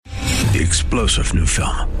The explosive new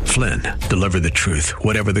film, Flynn, deliver the truth,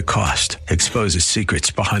 whatever the cost, exposes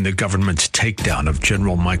secrets behind the government's takedown of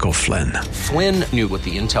General Michael Flynn. Flynn knew what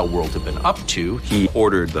the intel world had been up to. He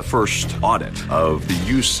ordered the first audit of the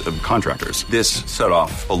use of contractors. This set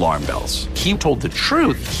off alarm bells. He told the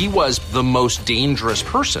truth. He was the most dangerous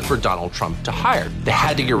person for Donald Trump to hire. They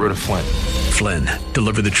had to get rid of Flynn. Flynn,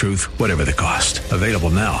 deliver the truth, whatever the cost. Available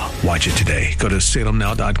now. Watch it today. Go to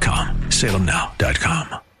salemnow.com.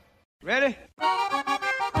 salemnow.com. Ready?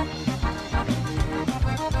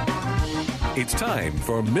 It's time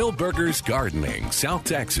for Milberger's Gardening, South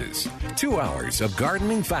Texas. 2 hours of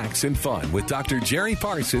gardening facts and fun with Dr. Jerry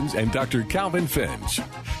Parsons and Dr. Calvin Finch.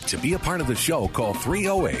 To be a part of the show, call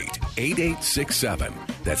 308-8867.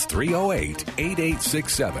 That's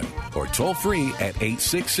 308-8867. Or toll free at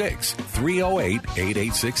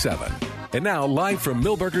 866-308-8867. And now, live from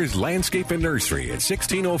Milberger's Landscape and Nursery at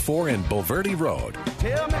 1604 and Bulverde Road.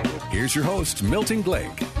 Here's your host, Milton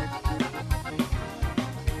Blake.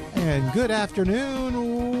 And good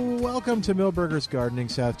afternoon. Welcome to Milberger's Gardening,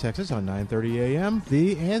 South Texas on 9:30 a.m.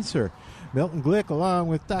 The Answer. Milton Glick along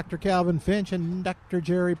with Dr. Calvin Finch and Dr.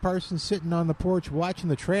 Jerry Parsons sitting on the porch watching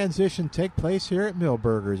the transition take place here at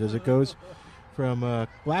Milberger's as it goes from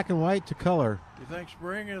black and white to color. You think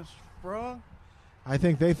spring is sprung? I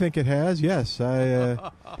think they think it has, yes.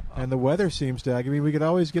 And the weather seems to. I mean, we could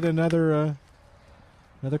always get another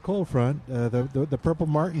cold front. The purple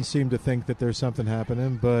martins seem to think that there's something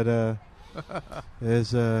happening, but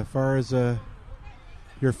as far as your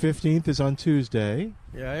 15th is on Tuesday.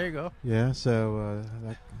 Yeah, there you go. Yeah, so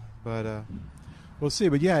we'll see.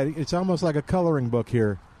 But yeah, it's almost like a coloring book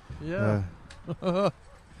here. Yeah.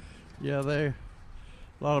 Yeah, a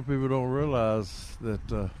lot of people don't realize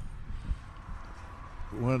that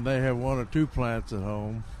when they have one or two plants at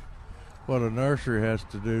home, what a nursery has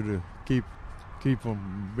to do to keep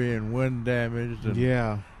them being wind damaged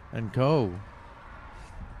and cold.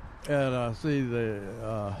 And I see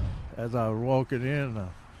as I was walking in, I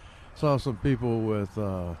saw some people with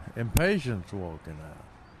impatiens walking out.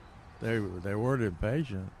 They weren't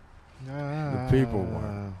impatient. The people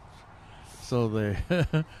weren't. So they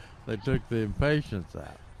they took the impatiens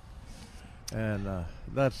out. And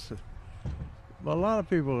that's a lot of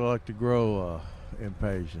people like to grow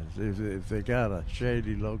impatiens if they got a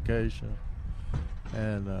shady location.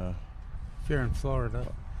 And if you're in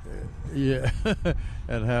Florida, yeah,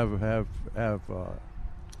 and have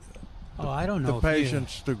I don't know the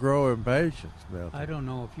patience to grow impatiens. I don't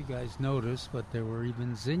know if you guys noticed, but there were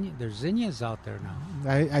even there's zinnias out there now.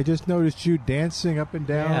 I just noticed you dancing up and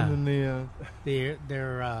down in the. They're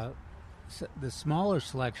the smaller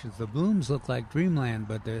selections. The blooms look like dreamland,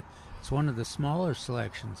 but it's one of the smaller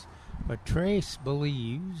selections. But Trace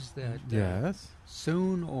believes that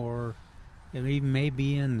soon, or it even may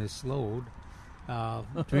be in this load,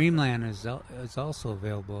 Dreamland is also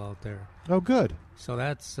available out there. Oh, good. So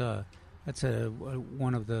that's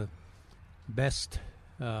one of the best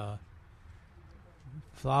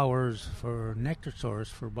flowers for nectar source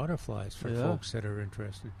for butterflies for folks that are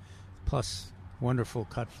interested. Plus, wonderful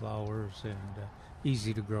cut flowers and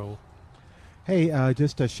easy to grow. Hey,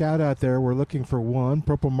 just a shout out there. We're looking for one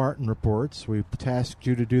Purple Martin reports. We tasked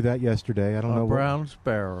you to do that yesterday. I don't know. Brown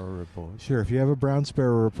Sparrow report. Sure. If you have a Brown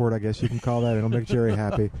Sparrow report, I guess you can call that. It'll make Jerry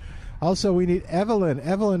happy. Also, we need Evelyn.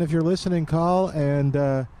 Evelyn, if you're listening, call, and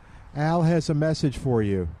Al has a message for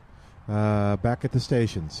you back at the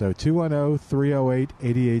station. So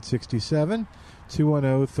 210-308-8867.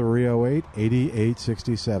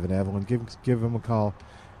 210-308-8867. Evelyn, give him a call,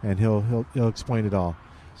 and he'll explain it all.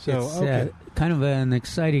 So it's kind of an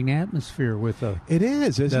exciting atmosphere with it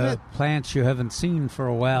is, isn't it? Plants you haven't seen for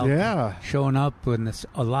a while. Yeah, showing up with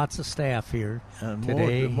lots of staff here and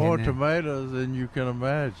today. More tomatoes than you can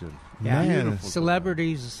imagine. Yeah, man.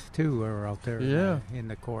 Celebrities too are out there. In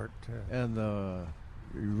the court. And the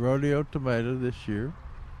rodeo tomato this year.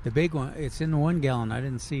 The big one. It's in the 1 gallon. I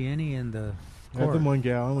didn't see any in the court. We have the 1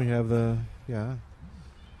 gallon. We have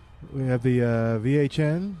the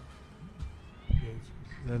VHN.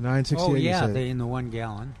 The 968. Oh, yeah, they in the 1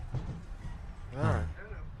 gallon. All right.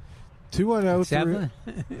 210-3...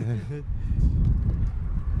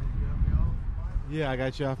 Yeah, I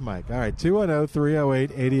got you off mic. All right,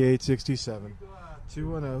 210-308-8867.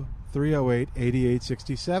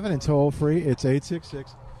 210-308-8867. And toll free, it's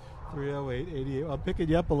 866-308-88. I'm picking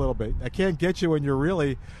you up a little bit. I can't get you when you're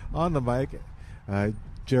really on the mic.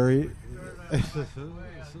 Jerry...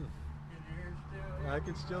 I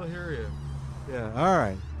can still hear you. Yeah, all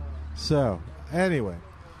right. So, anyway,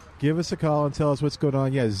 give us a call and tell us what's going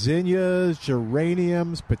on. Yeah, zinnias,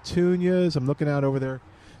 geraniums, petunias. I'm looking out over there,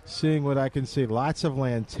 seeing what I can see. Lots of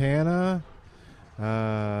lantana.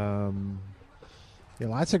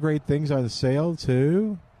 Lots of great things on sale,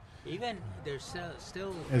 too. Even there's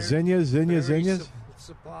still zinnias.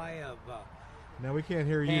 Supply of. Now we can't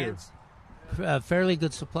hear you. Fairly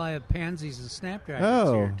good supply of pansies and snapdragons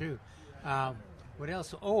here too. What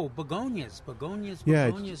else? Oh, begonias. Begonias.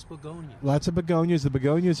 Lots of begonias. The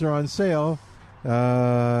begonias are on sale,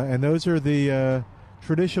 and those are the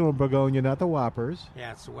traditional begonia, not the whoppers.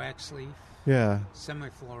 Yeah, it's a wax leaf. Yeah,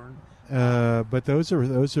 semifloran. But those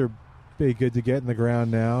are pretty good to get in the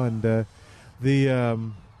ground now, and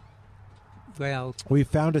we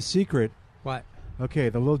found a secret. What? Okay,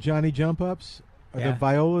 the little Johnny jump ups. Are the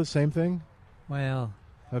violas same thing? Well.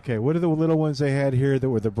 Okay, what are the little ones they had here that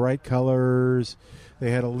were the bright colors?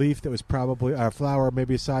 They had a leaf that was probably a flower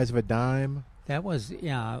maybe the size of a dime. That was,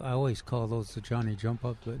 I always call those the Johnny jump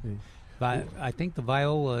up, but I think the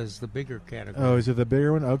viola is the bigger category. Oh, is it the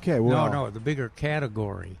bigger one? Okay, well. No, the bigger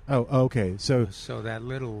category. Oh, okay. So that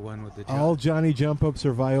little one with the all Johnny jump ups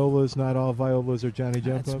are violas, not all violas are Johnny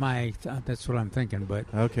jump ups? That's what I'm thinking, but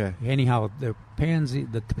okay. Anyhow, the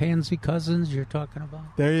pansy cousins you're talking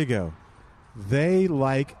about? There you go. They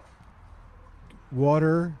like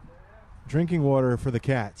drinking water for the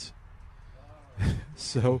cats.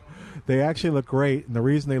 So they actually look great, and the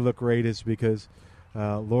reason they look great is because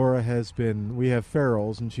Laura we have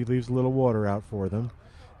ferals, and she leaves a little water out for them,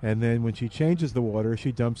 and then when she changes the water,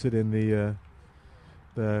 she dumps it in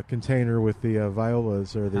the container with the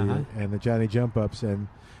violas and the Johnny jump ups, and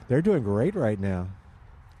they're doing great right now.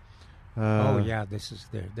 This is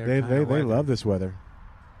they love this weather.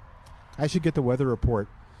 I should get the weather report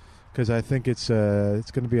because I think it's going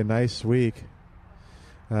to be a nice week.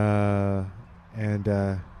 But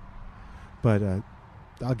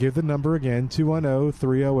I'll give the number again,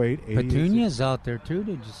 210-308-88. Petunias out there, too.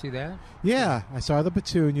 Did you see that? Yeah, I saw the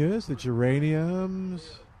petunias, the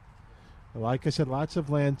geraniums. Like I said, lots of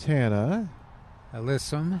lantana.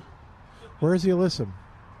 Alyssum. Where's the alyssum?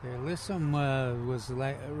 The alyssum was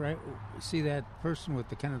right. See that person with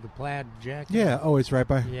the kind of the plaid jacket? Yeah. Oh, it's right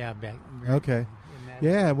by. Yeah. Okay.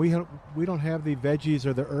 Yeah, we don't have the veggies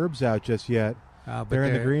or the herbs out just yet. They're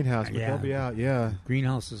in the greenhouse, but they'll be out. Yeah.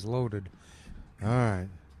 Greenhouse is loaded. All right.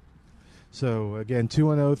 So again,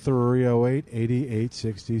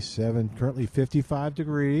 210-308-8867. Currently 55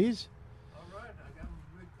 degrees. All right, I got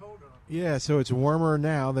a big coat on. Yeah, so it's warmer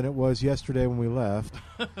now than it was yesterday when we left.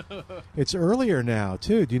 It's earlier now,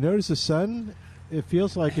 too. Do you notice the sun? It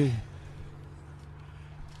feels like it.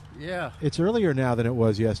 Yeah. It's earlier now than it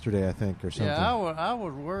was yesterday, I think, or something. Yeah, I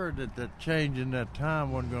was worried that changing that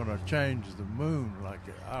time wasn't going to change the moon.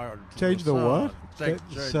 Change the what? Change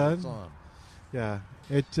the sun. Yeah.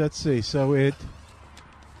 Let's see. So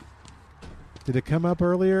did it come up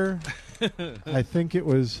earlier? I think it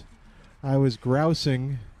was. I was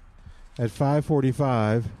grousing at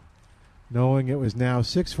 5:45, knowing it was now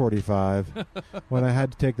 6:45 when I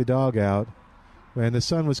had to take the dog out, and the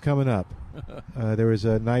sun was coming up. There was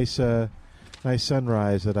a nice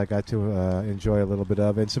sunrise that I got to enjoy a little bit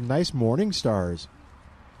of, and some nice morning stars.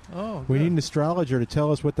 Oh, we need an astrologer to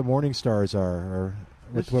tell us what the morning stars are, or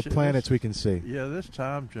what planets we can see. Yeah, this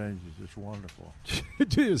time change is just wonderful.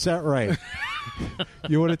 Is that right?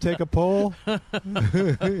 You want to take a poll?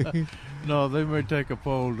 No, they may take a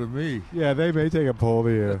poll to me. Yeah, they may take a poll to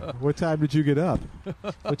you. What time did you get up?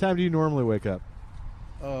 What time do you normally wake up?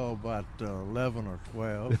 Oh, about 11 or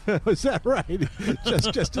 12. Is that right?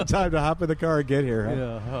 just in time to hop in the car and get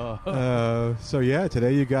here, huh? Yeah. So,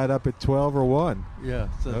 today you got up at 12 or 1. Yeah.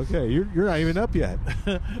 Okay, you're not even up yet.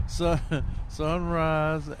 So,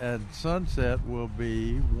 sunrise and sunset will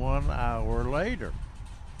be 1 hour later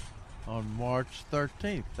on March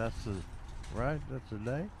 13th. That's the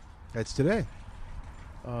day? That's today.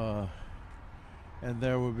 And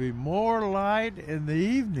there will be more light in the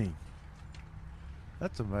evening.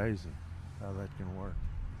 That's amazing how that can work.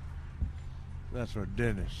 That's what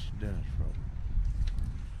Dennis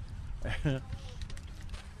wrote.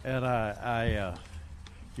 And I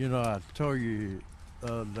told you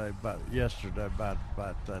the other day yesterday about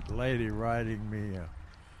that lady writing me,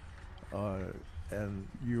 and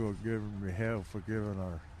you were giving me hell for giving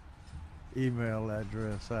our email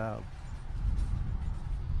address out.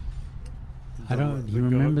 Do you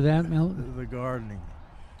remember that, Milton? The gardening.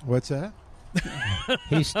 What's that?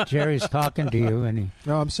 Jerry's talking to you, and he.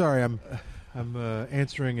 No, I'm sorry. I'm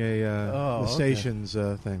answering the station's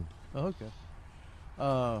thing. Okay.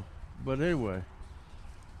 But anyway,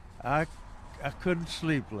 I couldn't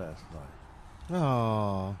sleep last night.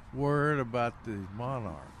 Oh, worried about the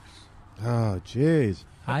monarchs. Oh, jeez.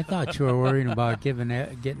 I thought you were worrying about getting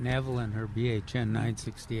Evelyn her BHN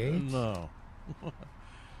 968. No.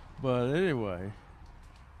 But anyway,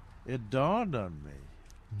 it dawned on me.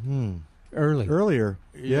 Earlier.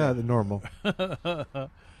 Yeah, the normal.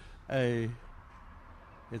 It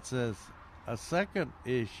says a second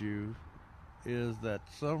issue is that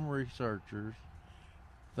some researchers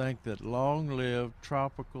think that long-lived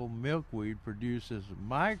tropical milkweed produces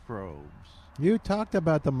microbes. You talked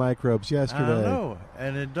about the microbes yesterday. I know,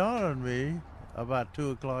 and it dawned on me about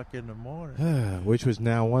 2 o'clock in the morning. Which was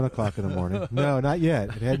now 1 o'clock in the morning. No, not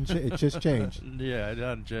yet. It hadn't. It just changed. Yeah, it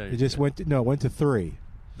hasn't changed. It just went to 3.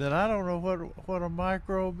 Then I don't know what a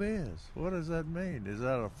microbe is. What does that mean? Is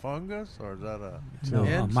that a fungus or is that a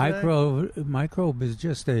insect? Microbe is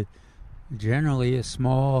just generally a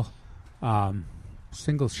small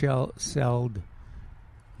single-celled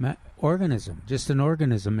organism. Just an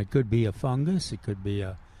organism. It could be a fungus. It could be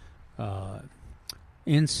a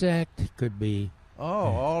insect. It could be.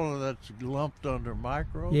 All of that's lumped under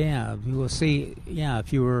microbe. Yeah, you will see. Yeah,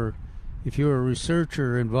 if you were a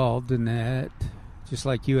researcher involved in that. Just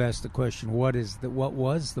like you asked the question, what was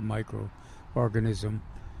the microorganism?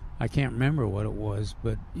 I can't remember what it was,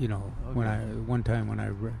 but one time when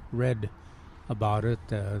I read about it,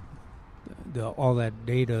 all that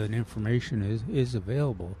data and information is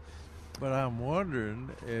available. But I'm wondering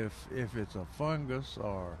if it's a fungus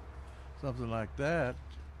or something like that,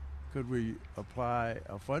 could we apply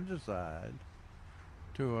a fungicide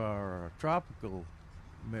to our tropical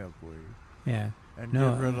milkweed? Yeah, and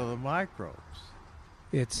get rid of the microbes.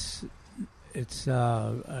 It's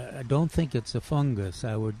I don't think it's a fungus.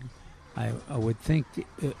 I would think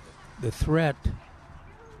the threat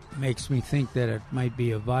makes me think that it might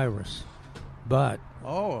be a virus, but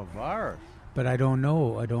a virus. But I don't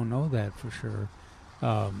know. I don't know that for sure.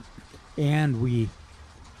 And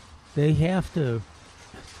they have to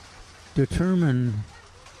determine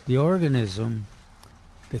the organism,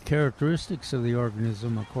 the characteristics of the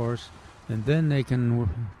organism, of course, and then they can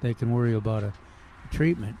worry about a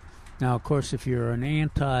treatment. Now, of course, if you're an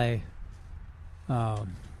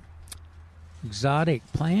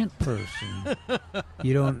exotic plant person,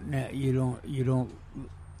 you don't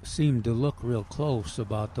seem to look real close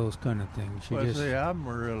about those kind of things. I'm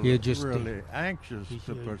really anxious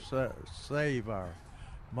to save our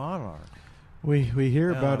monarch. We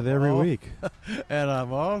hear about it every week, and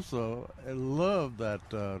I'm also love that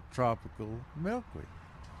tropical milkweed.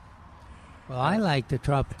 Well, I like the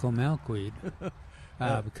tropical milkweed.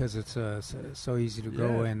 Because it's so easy to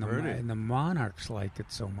grow, and the monarchs like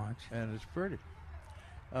it so much. And it's pretty.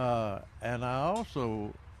 And I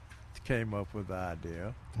also came up with the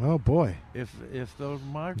idea. Oh boy! If those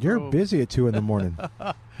microbes, you're busy at 2 in the morning.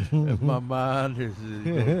 If my mind is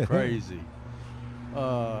going crazy.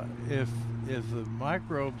 If the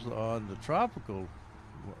microbes on the tropical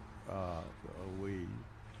weed,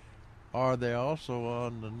 are they also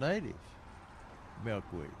on the native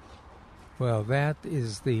milkweed? Well, that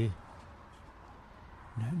is the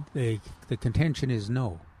contention is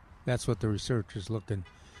no. That's what the research is looking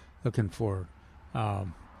for.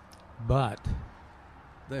 But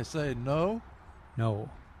they say no? No.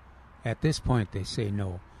 At this point, they say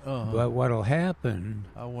no. But what'll happen?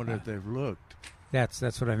 I wonder if they've looked. That's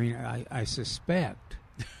what I mean. I suspect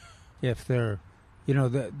if they're,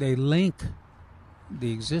 they link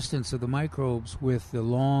the existence of the microbes with the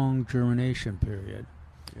long germination period.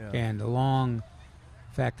 Yeah. And the long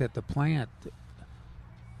fact that the plant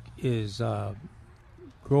is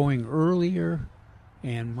growing earlier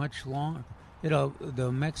and much longer. The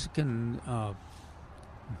Mexican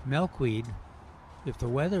milkweed, if the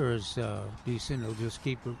weather is decent, it'll just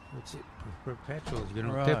keep it's perpetual.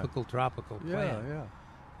 Right. Typical tropical plant. Yeah.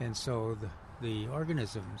 And so the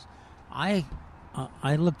organisms, I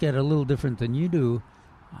look at it a little different than you do.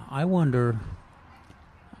 I wonder.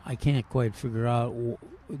 I can't quite figure out.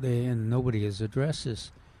 And nobody has addressed this.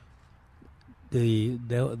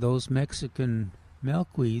 Those Mexican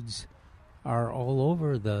milkweeds are all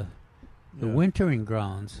over the wintering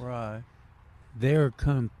grounds. Right. They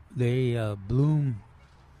bloom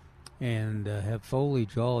and have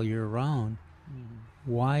foliage all year round. Mm-hmm.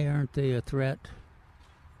 Why aren't they a threat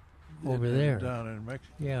over there? Down in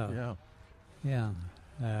Mexico. Yeah.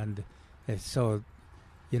 And so.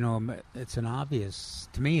 It's an obvious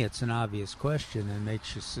question, and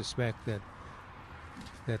makes you suspect that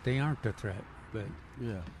they aren't a threat. But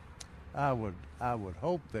yeah, I would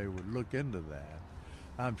hope they would look into that.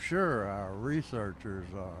 I'm sure our researchers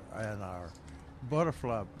and our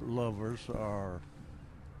butterfly lovers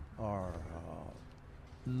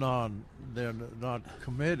they're not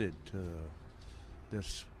committed to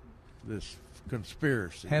this this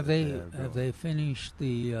conspiracy. Have they finished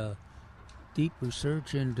the deep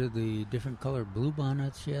research into the different colored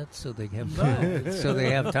bluebonnets yet? So they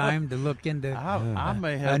have time to look into. I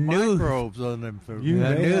may have microbes on them. A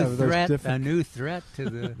new threat to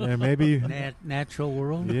the maybe natural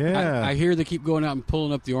world. Yeah, I hear they keep going out and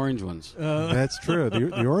pulling up the orange ones. That's true.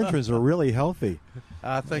 The orange ones are really healthy.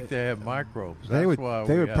 I think they have microbes. They would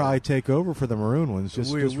probably take over for the maroon ones.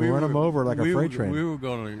 Just run them over like a freight train. We were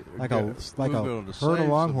going to like a herd of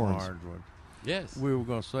longhorns. Yes, we were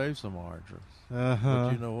going to save some orange ones.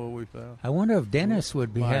 But you know what we found? I wonder if Dennis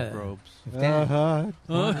would be microbes. I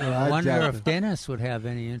wonder if Dennis would have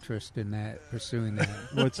any interest in that, pursuing that.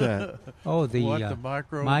 What's that? Oh, the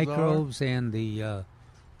microbes and the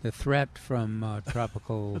threat from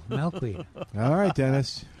tropical milkweed. All right,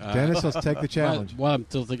 Dennis. Dennis, let's take the challenge. Well, I'm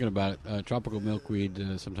still thinking about it. Tropical milkweed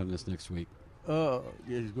sometime this next week.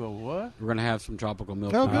 He's going, what? We're going to have some tropical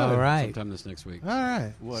milkweed All right. sometime this next week. All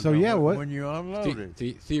right. What? When you unload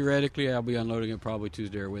it? Theoretically, I'll be unloading it probably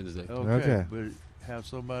Tuesday or Wednesday. Okay. But have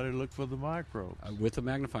somebody look for the microbes. With a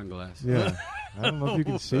magnifying glass. Yeah. I don't know if you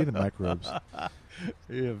can see the microbes.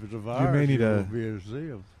 If it's a virus, you may need a be able to see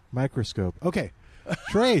them. Microscope. Okay.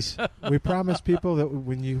 Trace, we promised people that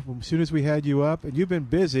as soon as we had you up, and you've been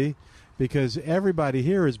busy because everybody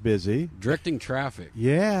here is busy. Directing traffic.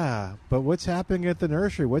 Yeah, but what's happening at the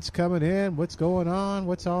nursery? What's coming in? What's going on?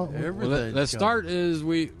 What's all? Everything. The start is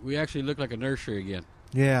we actually look like a nursery again.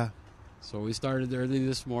 Yeah. So we started early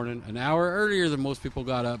this morning, an hour earlier than most people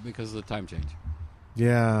got up because of the time change.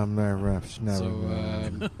 Yeah, I'm never.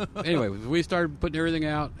 So anyway, we started putting everything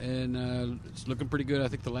out, and it's looking pretty good. I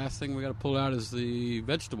think the last thing we got to pull out is the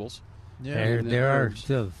vegetables. Yeah, there are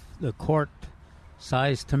the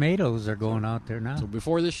quart-sized tomatoes are going out there now. So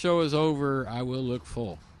before this show is over, I will look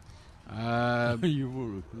full.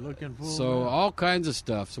 You were looking full. So all kinds of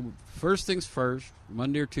stuff. So first things first,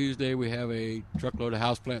 Monday or Tuesday, we have a truckload of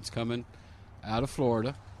houseplants coming out of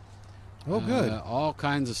Florida. Oh, good. All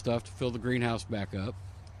kinds of stuff to fill the greenhouse back up.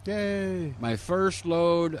 Yay. My first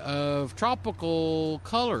load of tropical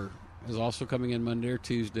color is also coming in Monday or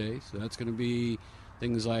Tuesday. So that's going to be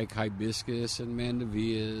things like hibiscus and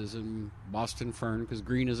mandevillas and Boston fern, because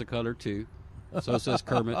green is a color too. So says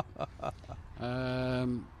Kermit.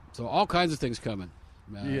 So all kinds of things coming.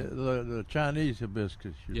 The Chinese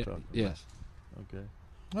hibiscus you're talking about. Yes. Okay.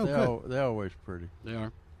 Oh, they're always pretty. They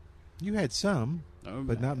are. You had some,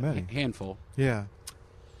 but not many. Handful. Yeah.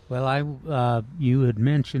 Well, you had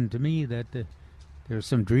mentioned to me that there's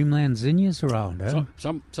some Dreamland zinnias around. Huh?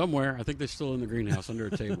 Somewhere. I think they're still in the greenhouse under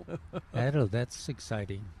a table. That's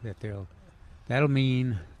exciting. That'll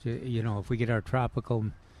mean, if we get our tropical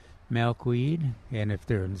milkweed, and if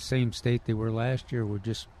they're in the same state they were last year, we're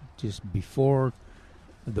just before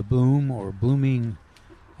the bloom or blooming,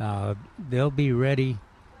 they'll be ready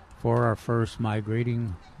for our first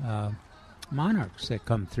migrating monarchs that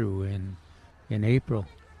come through in April.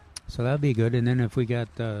 So that'll be good. And then if we got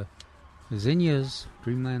zinnias,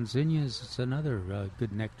 Dreamland zinnias, it's another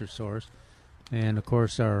good nectar source. And, of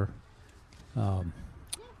course, our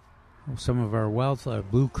some of our wildflower,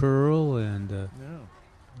 blue curl and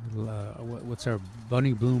what's our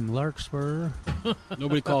bunny bloom larkspur.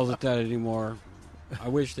 Nobody calls it that anymore. I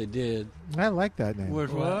wish they did. I like that name.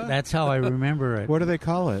 What? That's how I remember it. What do they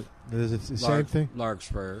call it? Is it the same thing?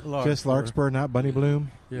 Larkspur. Just larkspur, not bunny bloom?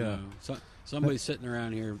 Yeah. Somebody sitting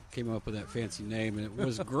around here came up with that fancy name, and it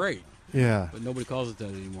was great. Yeah. But nobody calls it that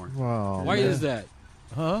anymore. Wow. Why is that?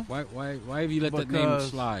 Huh? Why have you let that name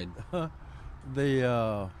slide?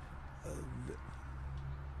 The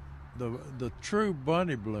true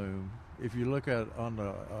bunny bloom, if you look at on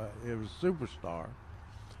the it was Superstar,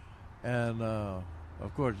 and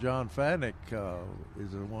of course John Fanick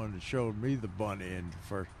is the one that showed me the bunny in the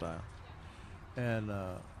first time, and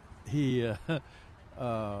he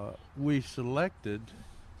we selected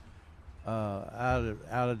out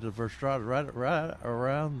of the Verstrata right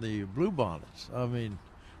around the bluebonnets. I mean,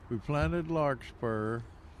 we planted larkspur.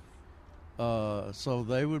 So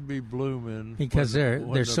they would be blooming because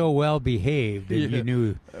they're so well behaved, and you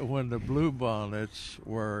knew when the bluebonnets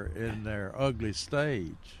were in their ugly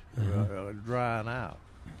stage, drying out.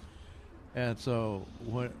 And so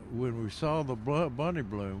when we saw the bunny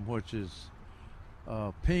bloom, which is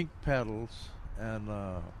pink petals and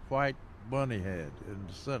white bunny head in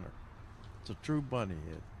the center, it's a true bunny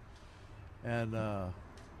head, and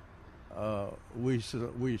we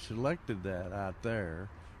selected that out there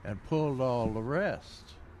and pulled all the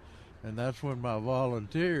rest. And that's when my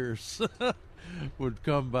volunteers would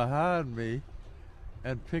come behind me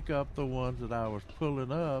and pick up the ones that I was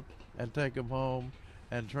pulling up and take them home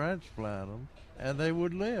and transplant them, and they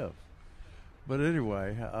would live. But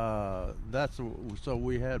anyway, so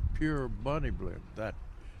we had pure bunny bloom, that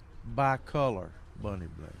bicolor bunny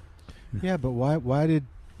bloom. Yeah, but why did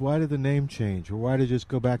the name change, or why did it just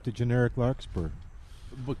go back to generic larkspur?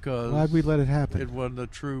 Because why'd we let it happen? It wasn't a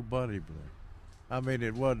true bunny bloom. I mean,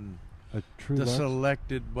 it wasn't a true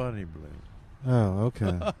selected bunny bloom. Oh,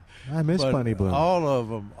 okay. I miss bunny bloom. All of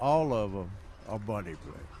them are bunny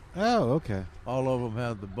bloom. Oh, okay. All of them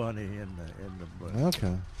have the bunny in the bunny.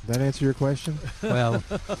 Okay. That answer your question? Well,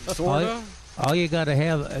 all you got to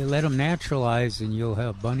have, let them naturalize, and you'll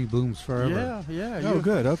have bunny blooms forever. Yeah. Oh,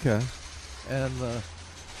 good. Okay. And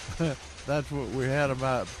that's what we had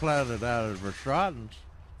them planted out at Verstraeten's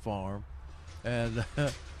farm, and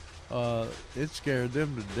it scared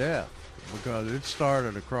them to death because it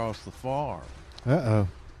started across the farm. Uh-oh.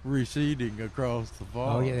 Receding across the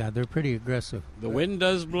farm. Oh, yeah, they're pretty aggressive. The wind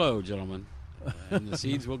does blow, gentlemen, and the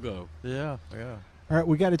seeds will go. Yeah. All right,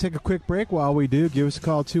 we got to take a quick break. While we do, give us a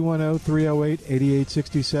call,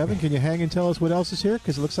 210-308-8867. Can you hang and tell us what else is here?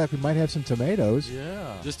 Because it looks like we might have some tomatoes.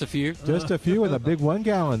 Yeah. Just a few. Just a few, and the big 1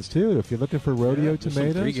 gallons, too, if you're looking for rodeo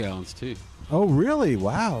tomatoes. Some 3 gallons, too. Oh, really?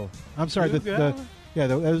 Wow. I'm sorry.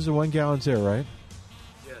 Those are 1 gallons there, right?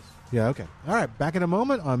 Yes. Yeah, okay. All right, back in a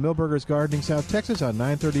moment on Milberger's Gardening, South Texas on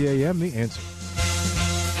 9:30 a.m., The Answer.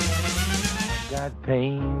 Got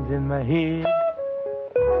pains in my head,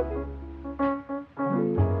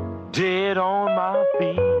 dead on my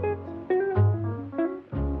feet,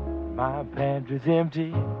 my pantry's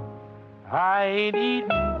empty, I ain't eating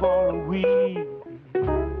for a week,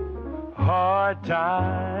 hard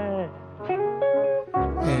time.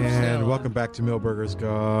 And welcome back to Milberger's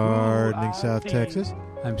Gardening, South Texas.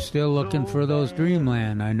 I'm still looking for those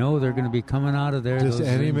Dreamland. I know they're going to be coming out of there. Just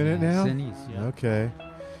any minute now? Zinnies, yeah. Okay.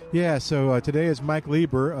 Yeah, so today is Mike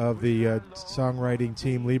Lieber of the songwriting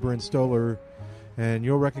team Lieber and Stoller, and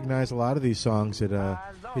you'll recognize a lot of these songs.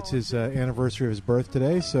 It's his anniversary of his birth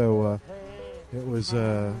today, so it was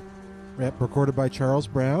recorded by Charles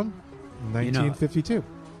Brown in 1952.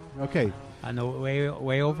 Okay. I know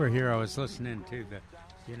way over here I was listening to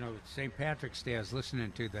St. Patrick's Day, I was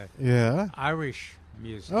listening to the Irish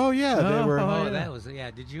music. Oh, yeah. They were. That was,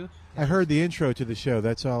 did you? I heard the intro to the show.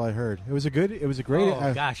 That's all I heard. It was a great. It was great.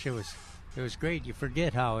 You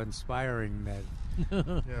forget how inspiring that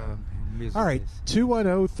music all right,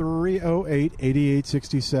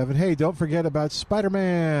 210-308-8867. Hey, don't forget about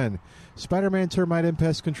Spider-Man. Spider-Man Termite and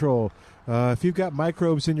Pest Control. If you've got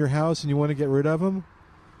microbes in your house and you want to get rid of them,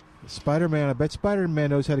 Spider-Man, I bet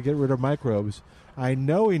Spider-Man knows how to get rid of microbes. I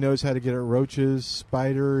know he knows how to get rid of roaches,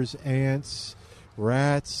 spiders, ants,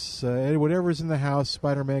 rats, whatever's in the house.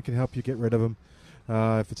 Spider-Man can help you get rid of them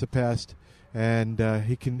if it's a pest, and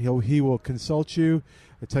he will consult you,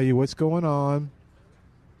 tell you what's going on,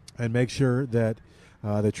 and make sure that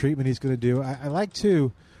the treatment he's going to do. I like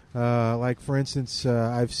to, for instance,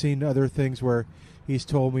 I've seen other things where he's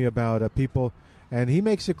told me about people. And he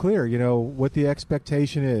makes it clear, what the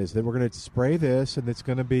expectation is, that we're going to spray this, and it's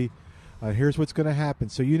going to be, here's what's going to happen.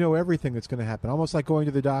 So you know everything that's going to happen, almost like going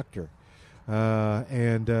to the doctor.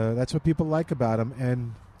 And that's what people like about him.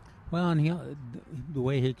 And the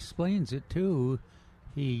way he explains it, too,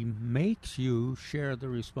 he makes you share the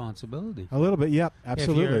responsibility. A little bit, yep,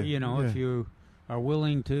 absolutely. If you are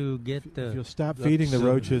willing to get if you'll stop feeding the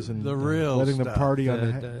roaches and letting them party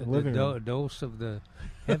on the living room. Dose of the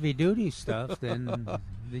heavy-duty stuff, then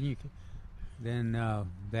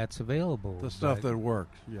that's available. The stuff that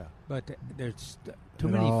works, yeah. But there's too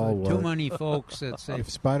many folks that say if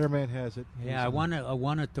Spider-Man has it, I want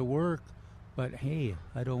it to work, but hey,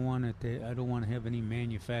 I don't want to have any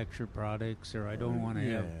manufactured products, or I don't want to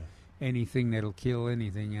have anything that'll kill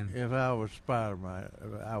anything. And if I was Spider-Man,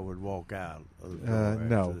 I would walk out.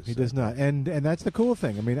 No, he does not, and that's the cool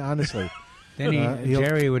thing. I mean, honestly. Then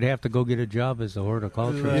Jerry would have to go get a job as a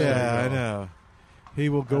horticulturist. Yeah, I know. He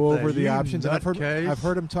will go over the options. And I've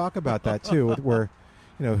heard him talk about that too, where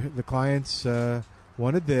the clients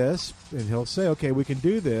wanted this, and he'll say, "Okay, we can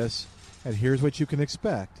do this, and here's what you can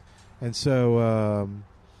expect." And so,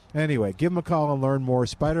 anyway, give him a call and learn more.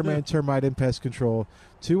 Spider-Man Termite and Pest Control,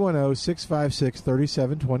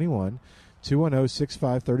 210-656-3721,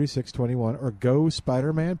 210-656-3621, or go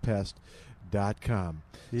SpidermanPest.com.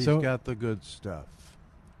 He's got the good stuff.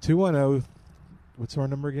 210, what's our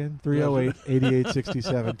number again?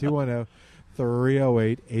 308-8867.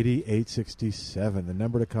 210-308-8867. The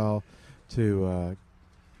number to call to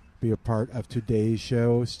be a part of today's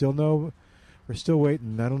show. We're still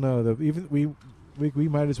waiting. I don't know. We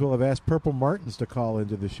might as well have asked Purple Martins to call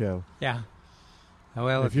into the show. Yeah.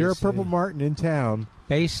 Well, if you're a Purple Martin in town,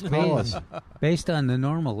 based on the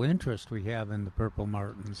normal interest we have in the Purple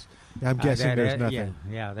Martins, I'm guessing there's nothing.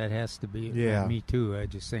 Yeah, that has to be. Yeah, me too. I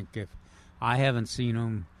just think if I haven't seen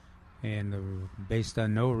them, and based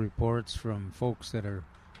on no reports from folks that are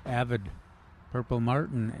avid Purple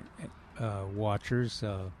Martin watchers,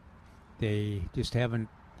 they just haven't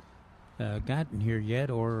gotten here yet,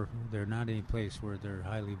 or they're not any place where they're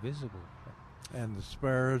highly visible. And the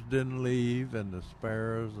sparrows didn't leave, and the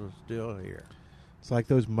sparrows are still here. It's like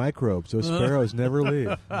those microbes. Those sparrows never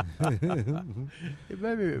leave.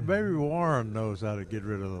 Maybe Warren knows how to get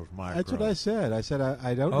rid of those microbes. That's what I said. I said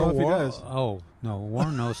I don't know if he does. Oh no,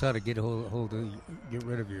 Warren knows how to get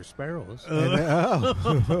rid of your sparrows.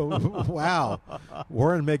 Wow,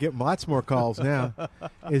 Warren may get lots more calls now.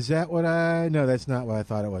 Is that what I? No, that's not what I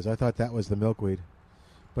thought it was. I thought that was the milkweed,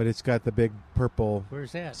 but it's got the big purple.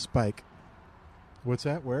 Where's that spike? What's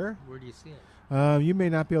that? Where? Where do you see it? You may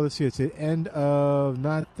not be able to see it. It's the end of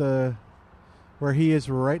where he is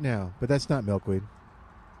right now, but that's not milkweed.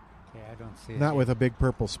 Yeah, I don't see it. Not with a big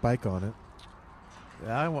purple spike on it.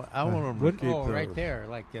 Yeah, I want them to keep those. Right there,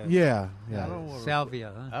 like yeah.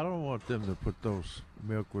 Salvia. Huh? I don't want them to put those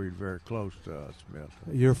milkweed very close to us, Milton.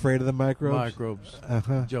 You're afraid of the microbes? Microbes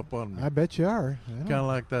jump on me. I bet you are. Kind of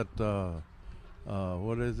like that.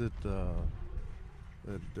 What is it?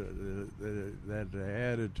 That they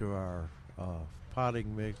added to our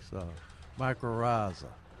potting mix, mycorrhiza.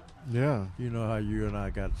 Yeah. You know how you and I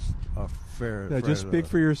got a fair. Yeah, just speak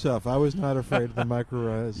for yourself. I was not afraid of the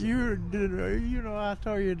mycorrhiza. You know, I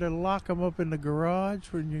told you to lock them up in the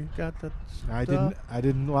garage when you got that stuff. I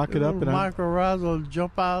didn't lock it up. And mycorrhiza will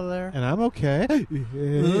jump out of there. And I'm okay.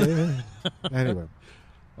 Anyway.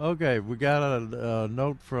 Okay, we got a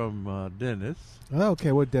note from Dennis. Oh,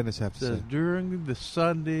 okay, what Dennis have to say? Says during the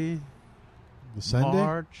Sunday,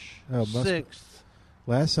 March 6th.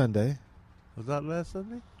 Last Sunday. Was that last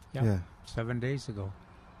Sunday? Yeah. 7 days ago.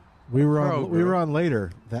 We were on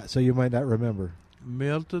later, so you might not remember.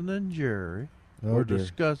 Milton and Jerry were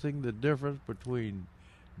discussing the difference between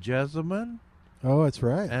jessamine. Oh, that's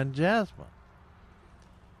right. And jasmine.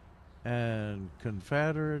 And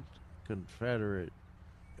Confederate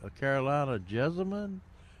Carolina jessamine,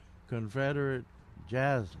 Confederate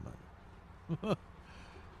jasmine.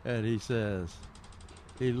 And he says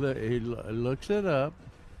he looks it up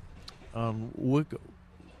on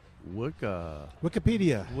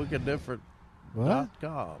Wikipedia.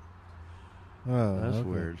 Wikidifferent.com. Oh, that's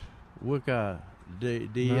weird. Wicca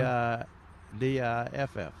DIFF.com.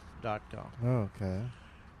 Okay.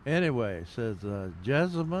 Anyway, says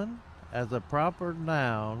jessamine as a proper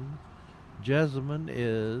noun. Jessamine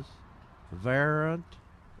is variant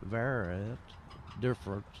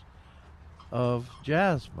difference of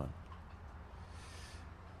jasmine.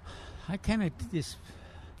 I kind of just.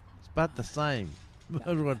 It's about the same.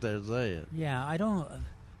 That's what they're saying. Yeah, I don't.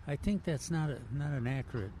 I think that's not an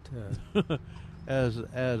accurate. As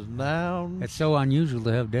nouns. It's so unusual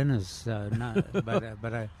to have Dennis. But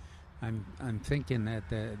I'm thinking that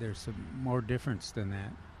there's some more difference than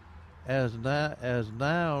that. As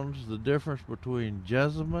nouns, the difference between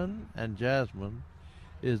jessamine and jasmine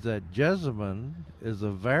is that jessamine is a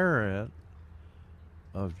variant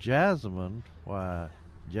of jasmine. Why,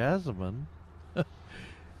 jasmine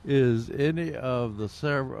is any of the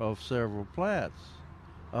several plants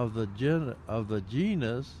of the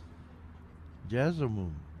genus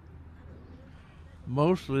Jessamine,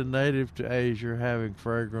 mostly native to Asia, having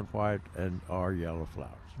fragrant white or yellow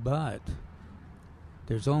flowers. But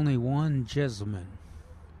there's only one jessamine.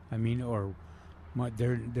 I mean,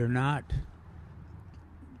 they're not.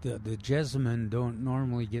 The jessamine don't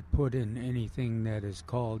normally get put in anything that is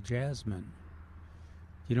called jasmine.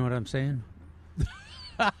 You know what I'm saying?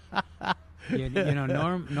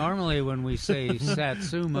 Normally when we say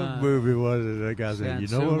satsuma, what movie was it? That guy said, "You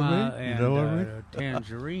know what I mean? You know what I mean?"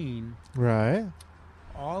 Tangerine, right?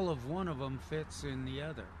 All of one of them fits in the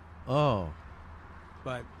other. Oh,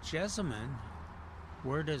 but jessamine,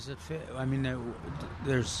 where does it fit? I mean,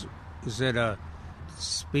 is it a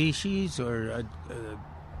species or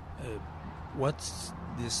what's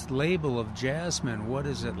this label of jasmine? What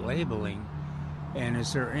is it labeling? And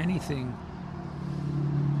is there anything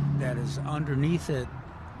that is underneath it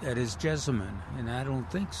that is jessamine? And I don't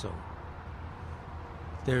think so.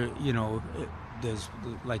 There's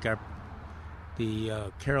like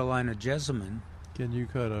the Carolina jessamine. Can you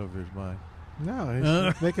cut over his mic? No,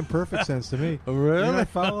 it's making perfect sense to me. Really? You're not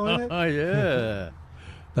following it? Oh, yeah.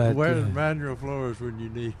 But where's Manuel Flores when you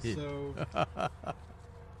need it?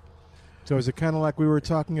 So is it kind of like we were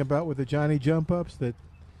talking about with the Johnny Jump Ups, that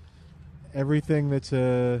everything that's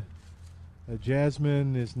A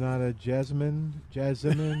jasmine is not a jasmine,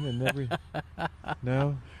 and every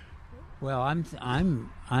no. Well,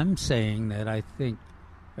 I'm saying that I think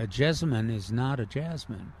a jessamine is not a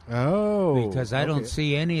jasmine. Oh, because I don't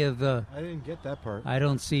see any of the. I didn't get that part. I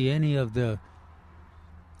don't see any of the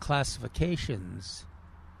classifications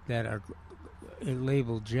that are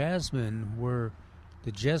labeled jasmine, where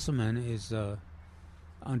the jessamine is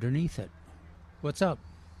underneath it. What's up?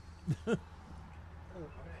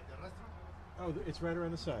 Oh, it's right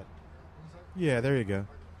around the side. Yeah, there you go.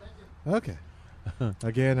 Okay.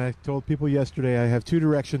 Again, I told people yesterday I have two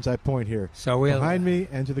directions I point here. So behind me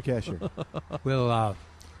and to the cashier. Well,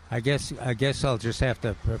 I guess I'll just have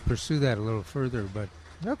to pursue that a little further. But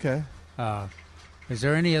okay. Is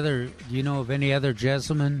there any other? Do you know of any other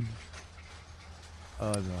jessamine?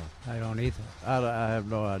 No, I don't either. I have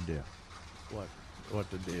no idea what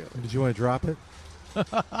the deal is. Did you want to drop it?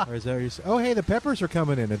 Or is that what you say? Oh, hey, the peppers are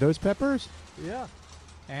coming in. Are those peppers? Yeah.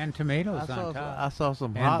 And tomatoes on top. I saw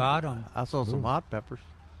some and hot bottom. I saw some hot peppers.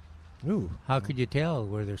 Ooh. How could you tell?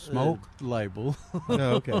 Were there smoke? Label. Oh,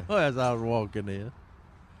 okay. As I was walking in.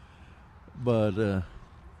 But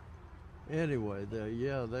anyway,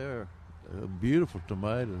 they're beautiful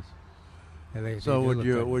tomatoes. Yeah, so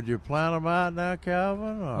would you plant them out now,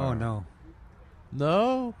 Calvin? Or? Oh no.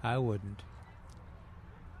 No, I wouldn't.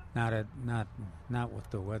 Not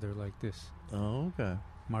with the weather like this. Oh, okay.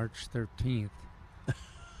 March 13th.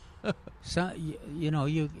 So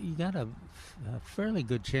you got a fairly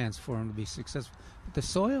good chance for them to be successful, but the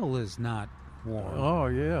soil is not warm. Oh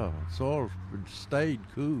yeah, soil's stayed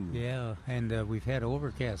cool. Yeah, and we've had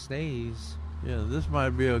overcast days. Yeah, this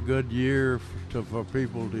might be a good year for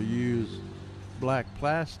people to use black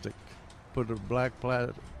plastic. Put a black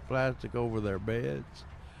plastic over their beds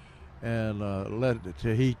and let it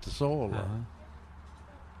to heat the soil up.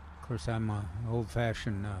 Of course, I'm an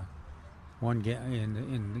old-fashioned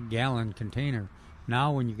in the gallon container.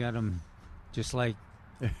 Now, when you got them just like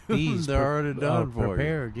these, they're already done for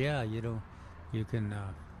prepared. Yeah, you can.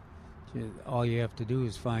 All you have to do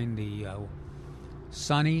is find the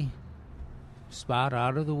sunny spot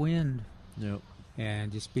out of the wind. Yep.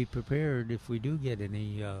 And just be prepared if we do get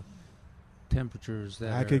any temperatures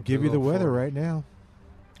that I could give you the weather 40. right now.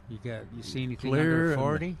 You see anything Clear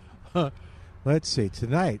under 40? Let's see.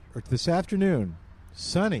 Tonight or this afternoon,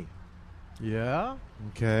 sunny. Yeah.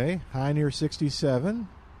 Okay. High near 67.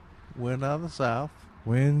 Wind out of the south.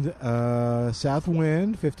 Wind, south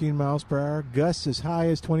wind, 15 miles per hour. Gusts as high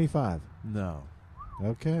as 25. No.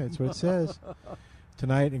 Okay, that's what it says.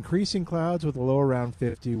 Tonight, increasing clouds with a low around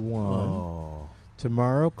 51. Oh.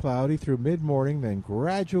 Tomorrow, cloudy through mid-morning, then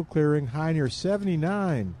gradual clearing, high near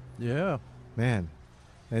 79. Yeah. Man.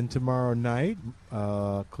 And tomorrow night,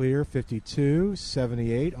 clear 52,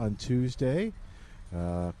 78 on Tuesday.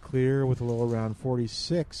 Clear with a low around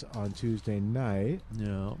 46 on Tuesday night.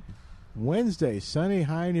 Yeah. Wednesday, sunny,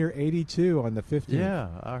 high near 82 on the 15th. Yeah,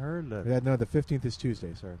 I heard that. No, the 15th is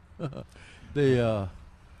Tuesday, sorry. The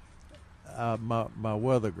my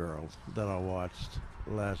weather girl that I watched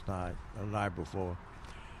last night, the night before,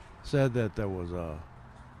 said that there was a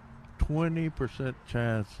 20%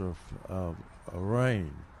 chance of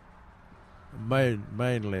rain,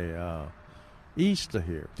 mainly east of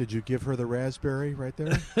here. Did you give her the raspberry right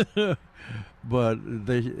there? But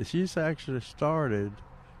she's actually started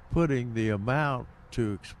putting the amount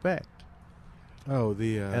to expect. Oh,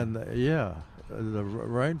 the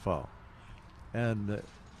rainfall, and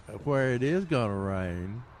where it is going to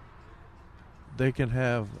rain, they can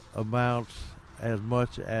have amounts as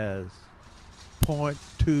much as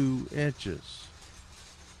 0.2 inches.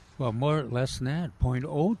 Well, more or less than that,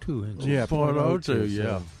 0.02 inches. Yeah,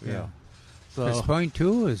 0.02, yeah. So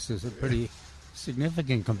 0.2 is pretty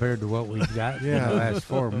significant compared to what we've got in the last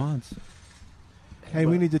 4 months. Hey,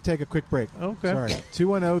 we need to take a quick break. Okay. Sorry.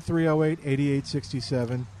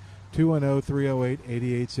 210-308-8867.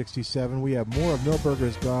 210-308-8867. We have more of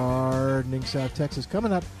Millburgers Gardening South Texas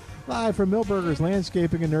coming up live from Millburgers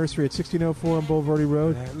Landscaping and Nursery at 1604 on Boulevardy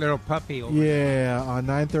Road. That little puppy over there. On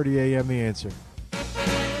 9:30 a.m. The Answer.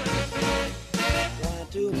 Going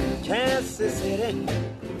to Kansas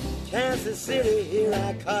City, here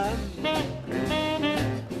I come.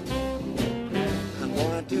 I'm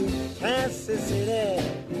going to Kansas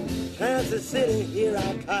City, here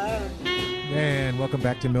I come. And welcome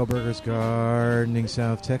back to Millburgers Gardening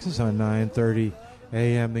South Texas on 9:30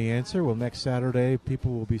 a.m. The Answer. Well, next Saturday,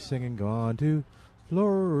 people will be singing "Gone to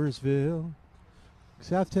Floresville,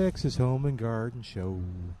 South Texas Home and Garden Show."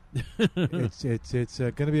 It's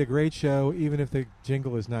going to be a great show, even if the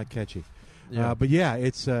jingle is not catchy. Yeah. But yeah,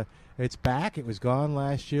 it's It's back. It was gone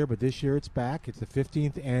last year, but this year it's back. It's the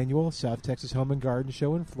 15th annual South Texas Home and Garden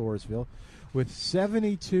Show in Floresville with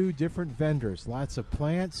 72 different vendors. Lots of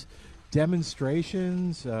plants,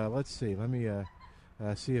 demonstrations. Let's see. Let me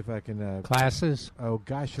see if I can... classes? Oh,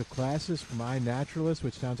 gosh, classes from iNaturalist,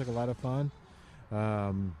 which sounds like a lot of fun.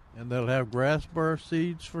 And they'll have grass burr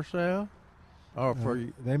seeds for sale? Or for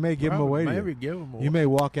they may give them away to you. Maybe give them away. You may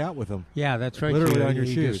walk out with them. Yeah, that's right. Literally on your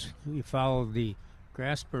shoes. You follow the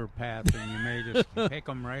grass burr path, and you may just pick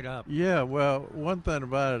them right up. Yeah, well, one thing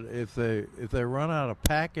about it, if they run out of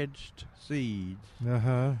packaged seeds,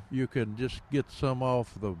 you can just get some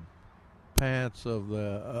off the pants of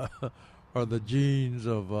the or the jeans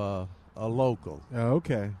of a local. Oh,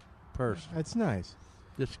 okay. Person. That's nice.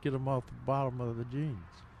 Just get them off the bottom of the jeans.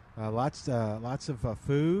 Lots of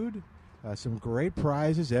food. Some great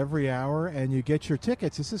prizes every hour, and you get your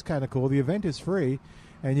tickets. This is kind of cool. The event is free,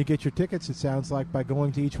 and you get your tickets, it sounds like, by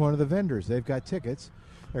going to each one of the vendors. They've got tickets.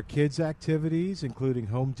 There are kids' activities, including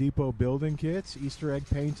Home Depot building kits, Easter egg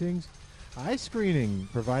paintings, eye screening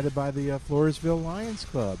provided by the Floresville Lions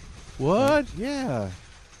Club. What? Yeah.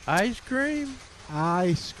 Ice cream?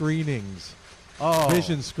 Eye screenings. Oh.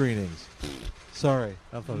 Vision screenings. Sorry.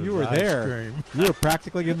 I thought you were there. Cream. You were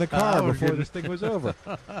practically in the car before this thing was over.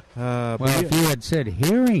 Well, if you had said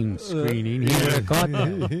hearing screening, he would have caught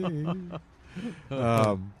that.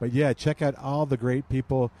 But yeah, check out all the great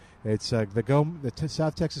people. It's the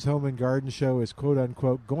South Texas Home and Garden Show is quote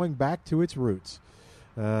unquote going back to its roots,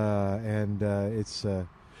 and it's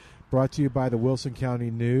brought to you by the Wilson County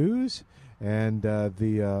News and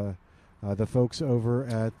the folks over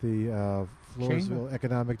at the Floresville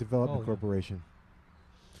Economic Development Corporation.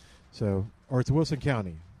 So, or it's Wilson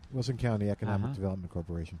County Economic Development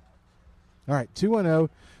Corporation. All right,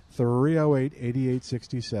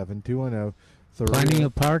 210-308-8867. 210-308. Plenty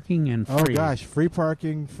of parking and free. Oh, gosh, free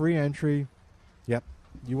parking, free entry. Yep,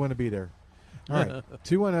 you want to be there. All right,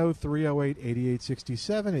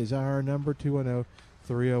 210-308-8867 is our number,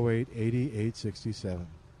 210-308-8867.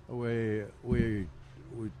 We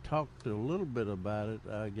talked a little bit about it,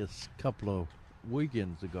 I guess, a couple of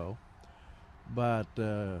weekends ago, but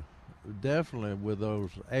definitely with those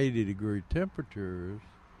 80-degree temperatures,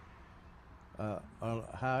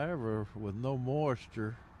 however, with no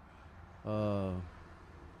moisture, with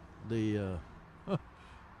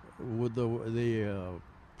the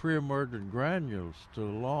pre-emergent granules to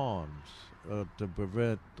lawns to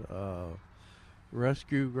prevent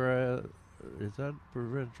rescue grass. Is that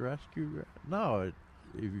prevents rescue grass? No,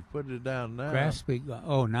 if you put it down now. Now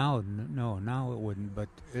it wouldn't, but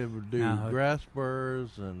it would do grass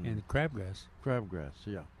burrs and crabgrass. Crabgrass,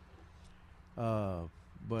 yeah.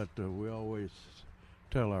 But we always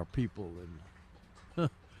tell our people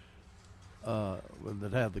that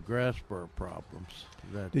have the grass burr problems.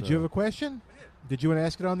 Did you have a question? Did you want to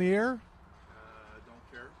ask it on the air?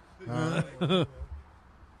 Don't care.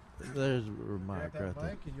 There's a mic right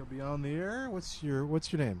there. And you'll be on the air. What's your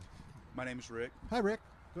name? My name is Rick. Hi, Rick.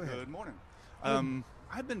 Go ahead. Good morning.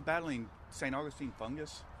 I've been battling St. Augustine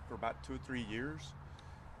fungus for about 2 or 3 years,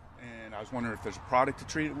 and I was wondering if there's a product to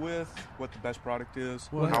treat it with, what the best product is,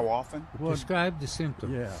 how often. Describe the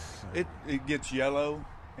symptom. Yeah. It gets yellow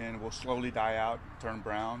and will slowly die out, turn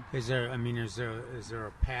brown. Is there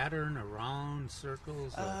a pattern around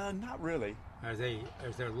circles? Not really. Is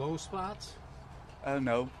there low spots?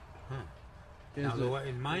 No. Huh. Now,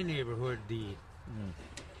 in my neighborhood, we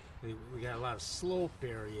got a lot of slope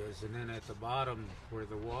areas, and then at the bottom where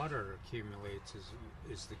the water accumulates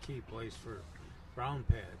is the key place for brown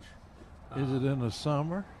patch. Is it in the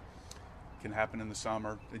summer? Can happen in the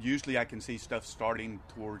summer. Usually I can see stuff starting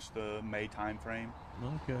towards the May time frame.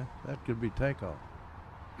 Okay, that could be takeoff.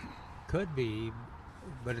 Could be,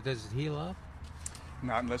 but it doesn't heal up?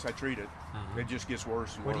 Not unless I treat it. It just gets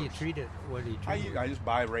worse and worse. What do you treat it? I just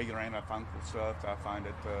buy regular antifungal stuff that I find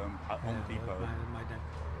at Home Depot.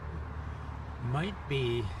 Might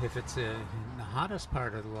be if it's in the hottest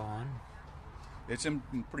part of the lawn. It's in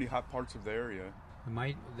pretty hot parts of the area.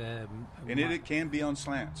 It can be on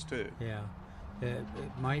slants too. Yeah, it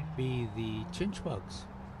might be the chinch bugs.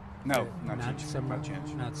 No, not chinch. Summer, not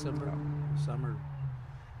chinch. Not summer. No. Summer.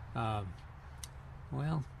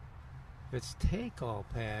 Well, if it's take-all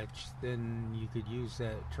patch, then you could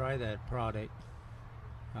try that product.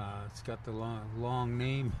 It's got the long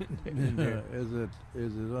name in there. Is it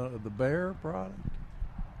the Bayer product?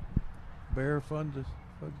 Bayer fungicide?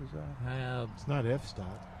 It's not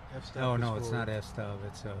F-stop. Oh no, it's not F-stop.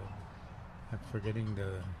 It's I'm forgetting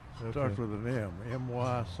the. It starts with an M.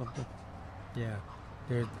 M-Y something. Yeah,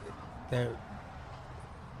 they're.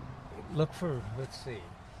 Look for. Let's see.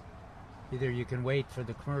 either you can wait for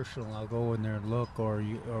the commercial and I'll go in there and look, or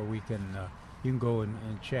we can you can go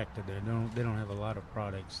and check that they don't have a lot of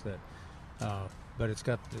products that, but it's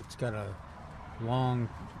got a long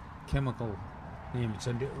chemical name. It's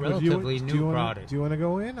a relatively new product. Do you want to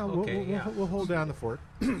go in? Okay, we'll hold down the fort.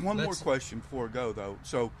 One more question before I go, though.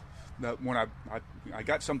 So, when I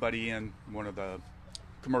got somebody in, one of the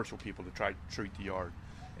commercial people, to try to treat the yard,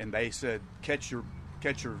 and they said catch your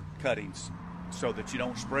cuttings so that you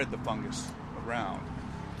don't spread the fungus around.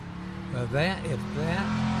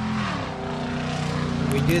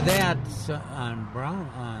 We did that on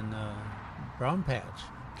brown patch.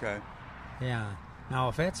 Okay. Yeah. Now,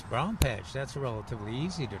 if that's brown patch, that's relatively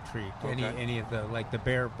easy to treat. Okay. Any of the, like the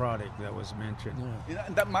Bayer product that was mentioned. Yeah,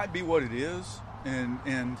 that might be what it is, and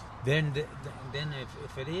then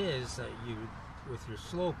if it is, you with your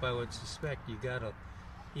slope, I would suspect you gotta.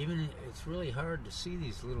 Even it's really hard to see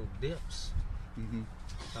these little dips. Mm-hmm.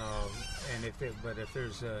 And if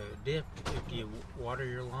there's a dip, if you water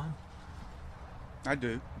your lawn. I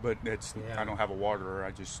do, but I don't have a waterer.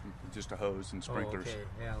 I just a hose and sprinklers. Oh, okay.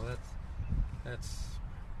 Yeah, that's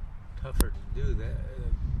tougher to do. That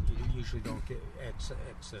you usually don't get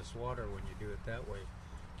excess water when you do it that way.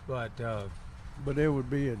 But it would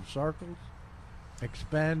be in circles,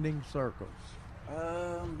 expanding circles.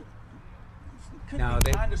 Could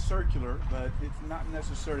be kind of circular, but it's not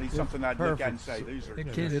necessarily something I'd look at and say these are.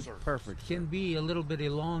 It's perfect. It can be a little bit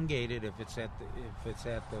elongated if it's at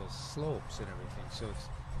those slopes and everything. So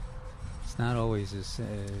it's not always as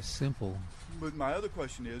simple. But my other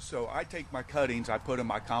question is, so I take my cuttings, I put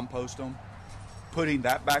them, I compost them. Putting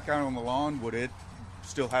that back out on the lawn, would it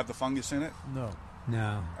still have the fungus in it?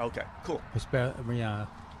 No. Okay, cool. Yeah.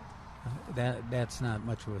 That's not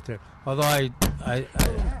much of a threat. Although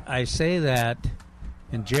I say that,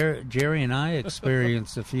 and Jerry and I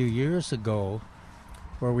experienced a few years ago,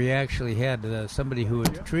 where we actually had somebody who was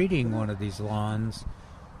treating one of these lawns.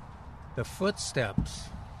 The footsteps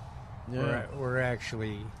were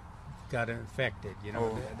actually got infected.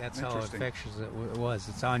 That's how infectious it was.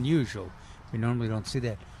 It's unusual. We normally don't see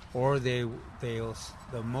that. Or the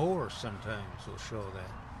mower sometimes will show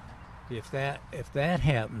that. If that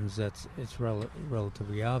happens, it's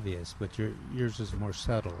relatively obvious. But yours is more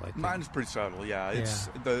subtle, I think. Mine's pretty subtle. Yeah, it's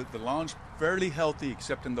the lawn's fairly healthy,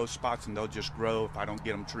 except in those spots, and they'll just grow if I don't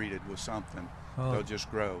get them treated with something. They'll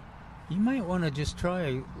just grow. You might want to just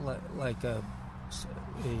try like a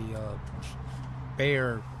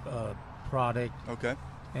Bayer product. Okay.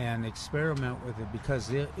 And experiment with it,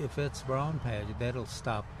 because if it's brown patch, that'll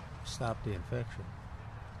stop the infection.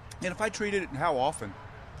 And if I treat it, how often?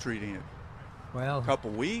 Treating it? Well, a couple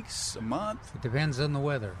weeks, a month. It depends on the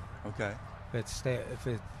weather. Okay. If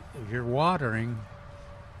you're watering,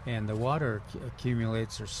 and the water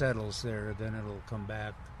accumulates or settles there, then it'll come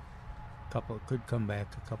back. Could come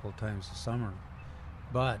back a couple of times this summer.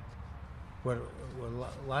 But what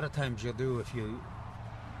a lot of times you'll do, if you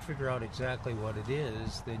figure out exactly what it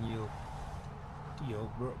is, then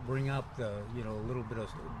you'll bring up a little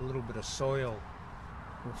bit of soil,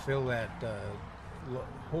 will fill that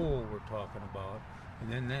hole we're talking about,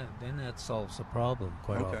 and then that solves the problem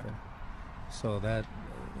quite often. So that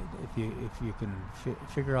if you can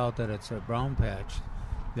figure out that it's a brown patch,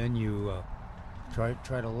 then you try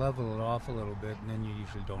to level it off a little bit, and then you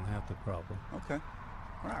usually don't have the problem. Okay.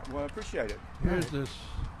 All right. Well, I appreciate it. Here's this.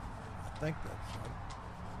 I think that's right.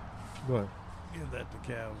 What? Give that to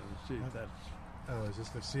Calvin and see if that's. Oh, is this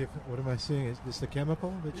the see if? What am I seeing? Is this the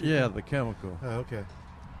chemical that you? Yeah, the chemical. Oh, okay.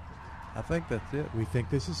 I think that's it. We think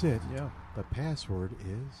this is it. Yeah. The password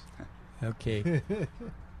is. Okay.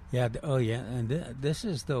 Yeah. Oh, yeah. And this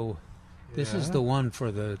is the one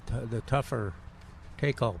for the tougher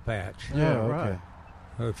take-all patch. Yeah. Okay.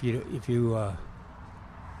 If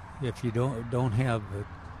you don't have the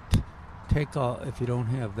take-all, if you don't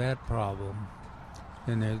have that problem,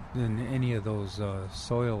 then any of those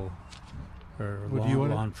soil or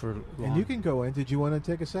lawn. And you can go in. Did you want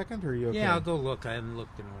to take a second, or are you okay? Yeah, I'll go look. I haven't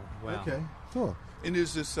looked in a while. Okay, cool. And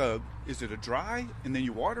is this is it a dry and then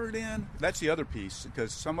you water it in? That's the other piece,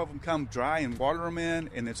 because some of them come dry and water them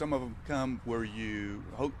in, and then some of them come where you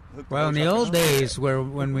hook the well, in the old days,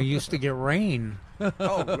 when we used to get rain,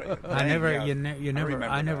 I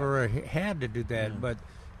never had to do that, but.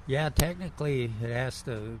 Yeah, technically it has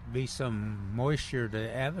to be some moisture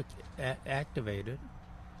to activate it.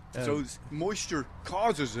 So moisture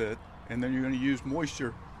causes it, and then you're going to use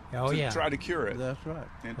moisture to try to cure it. That's right.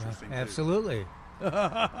 Interesting. Absolutely.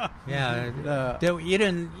 Yeah. You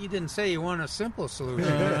didn't say you want a simple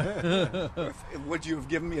solution. Would you have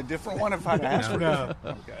given me a different one if I'd asked for it?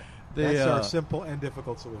 Okay. That's our simple and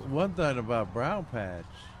difficult solution. One thing about brown patch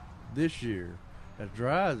this year, as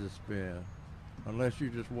dry as it's been, unless you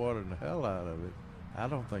just watered the hell out of it, I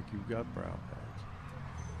don't think you've got brown patch.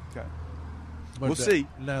 Okay. But we'll see.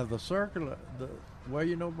 Now, the circular, the way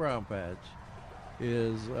you know brown patch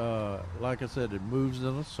is, like I said, it moves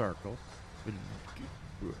in a circle.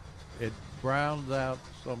 It browns out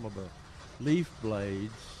some of the leaf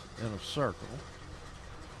blades in a circle,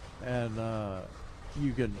 and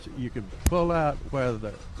you can pull out where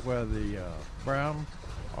the brown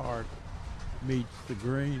part meets the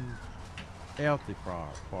green healthy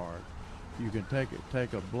part. You can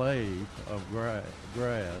take a blade of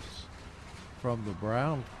grass from the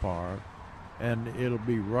brown part, and it'll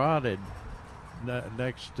be rotted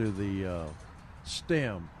next to the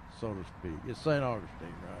stem, so to speak. It's St.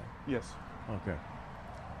 Augustine, right? Yes. Okay.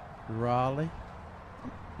 Raleigh?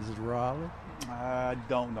 Is it Raleigh? I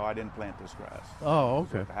don't know. I didn't plant this grass. Oh, okay.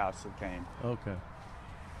 It was at the house that came. Okay.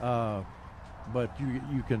 But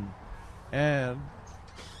you can, and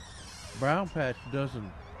brown patch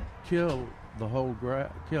doesn't kill the whole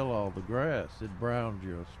kill all the grass. It browns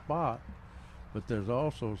your spot, but there's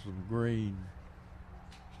also some green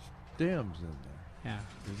stems in there. Yeah.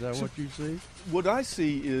 Is that what you see? What I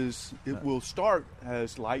see is it will start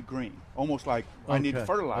as light green, almost like I need to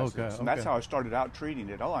fertilize this. And that's how I started out treating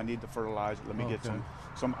it. Oh, I need to fertilize it. Let me get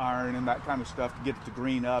some iron and that kind of stuff to get it to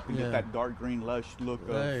green up and get that dark green lush look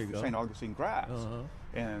of St. Augustine grass.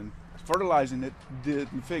 And fertilizing it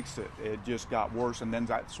didn't fix it. It just got worse, and then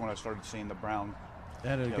that's when I started seeing the brown,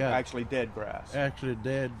 and it got actually dead grass. Actually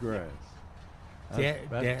dead grass.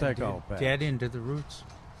 Dead into the roots.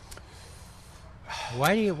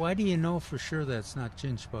 Why do you know for sure that's not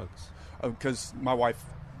chinch bugs? Because my wife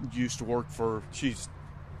used to work for, she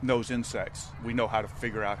knows insects. We know how to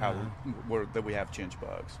figure out how that we have chinch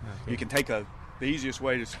bugs. Okay. You can take the easiest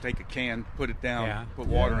way is to take a can, put it down, put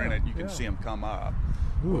water in it. You can see them come up.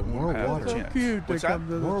 Ooh, more water. So cute. What's that?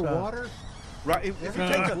 More water? Right. If you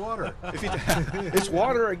take water. It's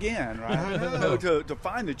water again, right? To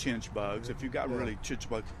find the chinch bugs, if you've got really chinch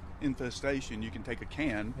bug infestation, you can take a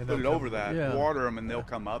can, put it over that, water them, and they'll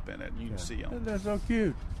come up in it, and you can see them. And they're so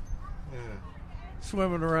cute. Yeah.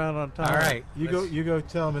 Swimming around on top. All right. You go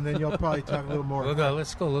tell them, and then you'll probably talk a little more.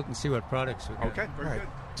 Let's go look and see what products we got. Okay, very good.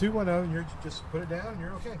 210, and you're just put it down, and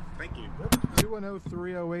you're okay. Thank you.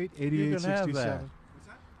 210-308-8867.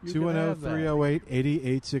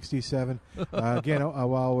 210-308-8867. Again,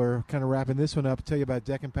 while we're kind of wrapping this one up, I'll tell you about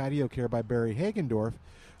Deck and Patio Care by Barry Hagendorf.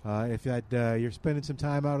 If you're spending some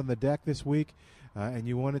time out on the deck this week and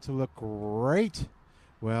you want it to look great,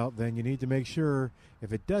 well, then you need to make sure,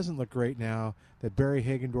 if it doesn't look great now, that Barry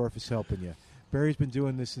Hagendorf is helping you. Barry's been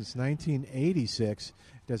doing this since 1986,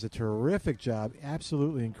 does a terrific job,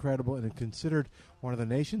 absolutely incredible, and considered one of the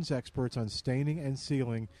nation's experts on staining and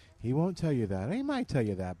sealing. He won't tell you that. He might tell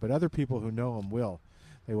you that, but other people who know him will.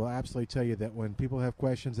 They will absolutely tell you that when people have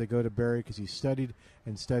questions, they go to Barry because he studied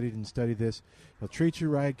and studied and studied this. He'll treat you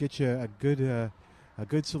right, get you a good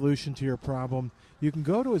solution to your problem. You can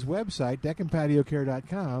go to his website,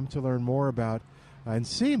 deckandpatiocare.com, to learn more about and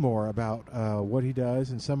see more about what he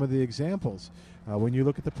does and some of the examples. When you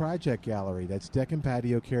look at the project gallery, that's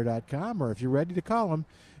deckandpatiocare.com, or if you're ready to call him,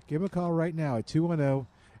 give him a call right now at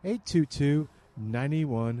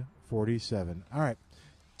 210-822-9147. All right.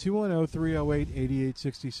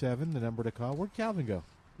 210-308-8867, the number to call. Where'd Calvin go?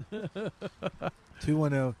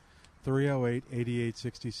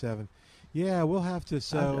 210-308-8867. Yeah, we'll have to.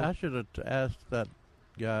 I should have asked that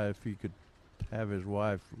guy if he could have his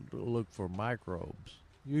wife look for microbes.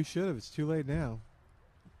 You should have. It's too late now.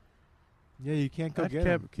 Yeah, you can't go get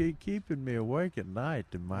them. Keep keeping me awake at night,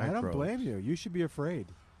 the microbes. I don't blame you. You should be afraid.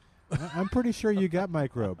 I'm pretty sure you got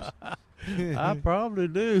microbes. I probably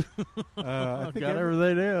do. I got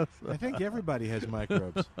everything else. I think everybody has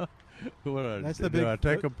microbes. That's the big. Do I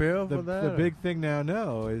take a pill for that? The big thing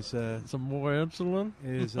now, is some more insulin.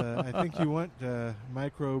 I think you want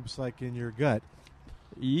microbes like in your gut.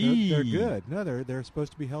 They're good. No, they're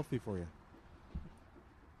supposed to be healthy for you.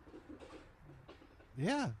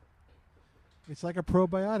 Yeah, it's like a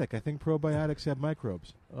probiotic. I think probiotics have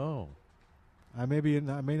microbes. Oh. I'm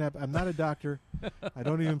not a doctor. I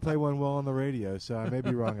don't even play one well on the radio, so I may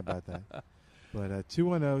be wrong about that. But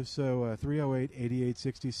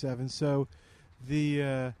 308-8867. So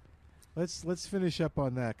let's finish up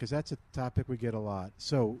on that because that's a topic we get a lot.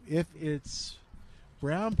 So if it's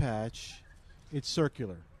brown patch, it's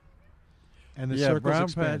circular, and the circle's brown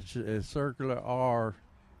expanded. Patch is circular, or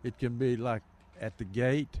it can be like at a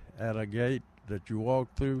gate that you walk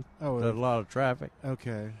through. Oh, there's a lot of traffic.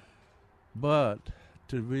 Okay. But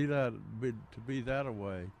to be that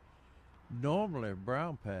away, normally a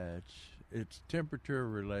brown patch it's temperature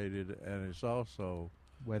related, and it's also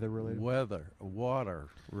weather related. Water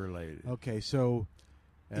related. Okay, so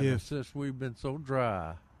and since we've been so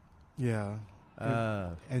dry,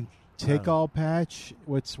 and take all patch.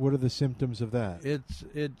 What are the symptoms of that? It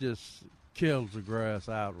just kills the grass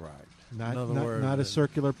outright. Not a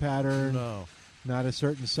circular pattern. No. Not a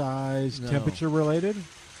certain size. No. Temperature related.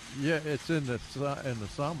 Yeah, it's in the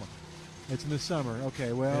summer. It's in the summer.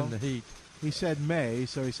 Okay, well, in the heat. He said May,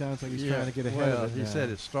 so he sounds like he's trying to get ahead of it. He now. said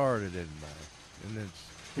it started in May, and it's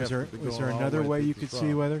was there another way you could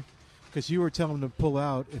see weather? Because you were telling him to pull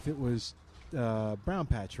out if it was brown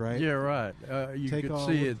patch, right? Yeah, right. You could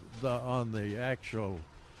see it on the actual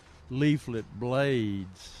leaflet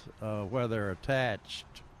blades where they're attached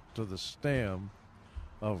to the stem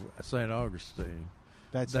of St. Augustine.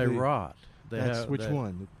 They rot. Which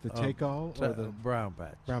one? The take all or the brown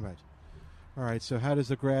patch? Brown patch. All right. So how does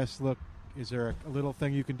the grass look? Is there a little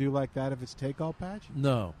thing you can do like that if it's take all patch?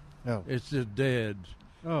 No. Oh. It's just dead.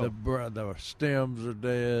 Oh. The stems are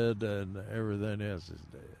dead and everything else is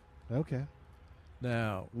dead. Okay.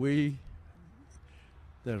 Now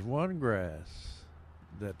there's one grass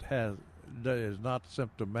that is not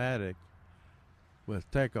symptomatic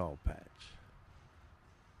with take all patch.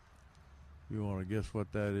 You want to guess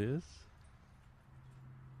what that is?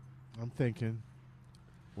 I'm thinking.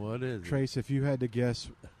 What is Trace, if you had to guess.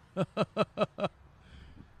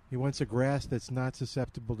 He wants a grass that's not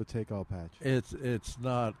susceptible to take all patch. It's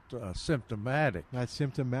not symptomatic. Not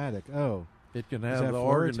symptomatic. Oh. It can have the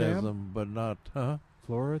organism, but not,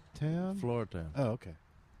 Floratam? Floratam. Oh, okay.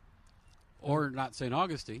 Or not St.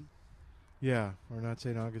 Augustine. Yeah, or not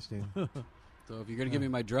St. Augustine. So if you're going to give me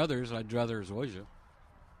my druthers, I'd druther zoysia.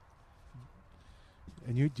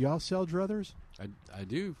 And do y'all sell druthers? I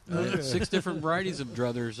do. 6 different varieties of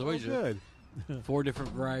druther zoysia. Oh, good. 4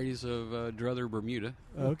 different varieties of druther Bermuda.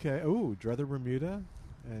 Okay. Ooh, druther Bermuda.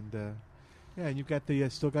 And, and you've got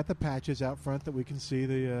still got the patches out front that we can see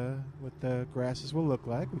what the grasses will look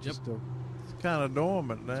like, which is still... It's kind of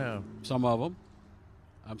dormant now. Some of them.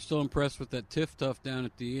 I'm still impressed with that tiff tuft down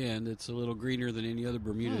at the end. It's a little greener than any other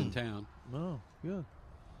Bermuda in town. Oh, good.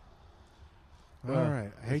 All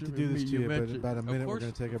right. I hate to do this to you, but about a minute we're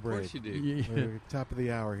going to take a break. Of course you do. We're top of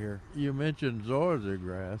the hour here. You mentioned zoysia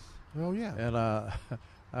grass. Oh, yeah. And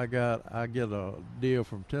I get a deal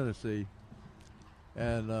from Tennessee,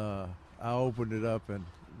 and I opened it up, and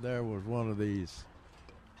there was one of these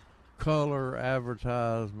color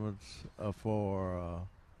advertisements for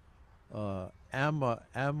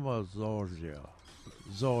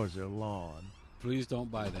Zoysia lawn. Please don't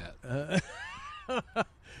buy that.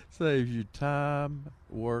 Saves you time,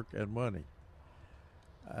 work, and money.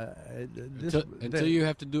 Until you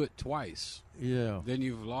have to do it twice. Yeah. Then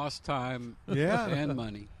you've lost time and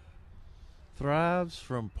money. Thrives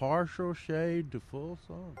from partial shade to full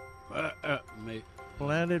sun. Mate.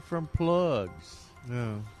 Planted from plugs.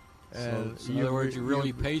 No. And so in other words, you're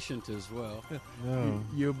really patient as well. No.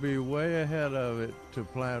 You'll be way ahead of it to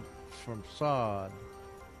plant from sod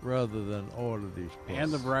rather than order these plants.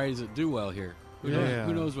 And the varieties that do well here.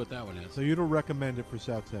 Who knows what that one is? So you don't recommend it for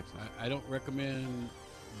South Texas? I don't recommend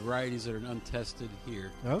varieties that are untested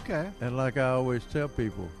here. Okay. And like I always tell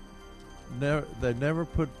people, they never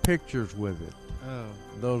put pictures with it. Oh.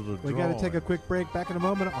 Those are We got to take a quick break. Back in a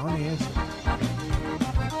moment on The Answer.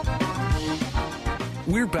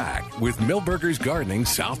 We're back with Milberger's Gardening,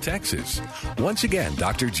 South Texas. Once again,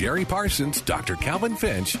 Dr. Jerry Parsons, Dr. Calvin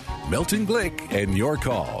Finch, Milton Glick, and your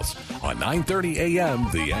calls on 9:30 a.m.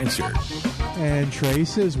 The Answer. And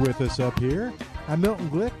Trace is with us up here. I'm Milton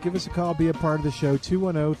Glick. Give us a call. Be a part of the show.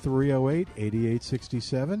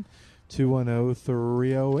 210-308-8867.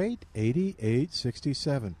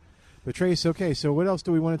 210-308-8867. But Trace, okay, so what else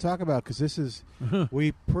do we want to talk about? Because this is,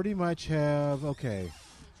 we pretty much have,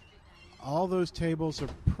 all those tables are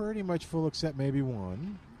pretty much full except maybe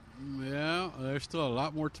one. Yeah, there's still a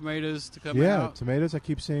lot more tomatoes to come out. Yeah, tomatoes I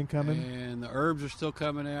keep seeing coming. And the herbs are still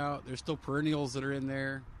coming out. There's still perennials that are in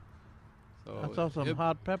there. So I saw some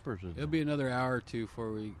hot peppers in there. It'll be another hour or two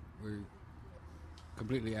before we're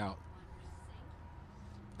completely out.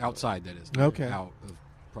 Outside, that is. Okay. Out of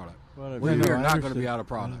product. Well, We're not going to be out of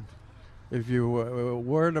product. If you were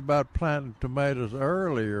worried about planting tomatoes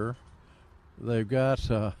earlier, they've got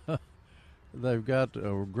a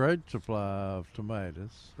great supply of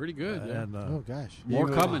tomatoes. Pretty good. And, oh gosh, more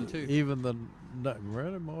coming too. Even the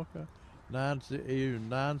really more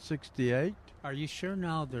 968. Are you sure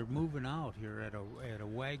now they're moving out here at a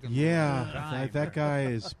wagon? Yeah, that guy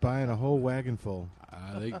is buying a whole wagon full.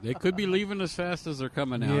 They could be leaving as fast as they're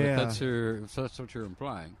coming out. Yeah. If that's what you're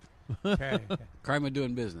implying. Okay. Crime of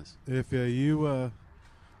doing business. If you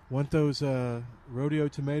Want those rodeo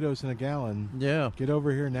tomatoes in a gallon? Yeah. Get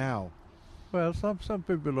over here now. Well, some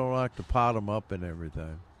people don't like to pot them up and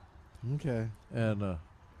everything. Okay. And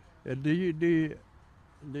do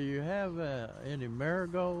you have any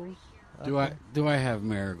marigolds? Do I have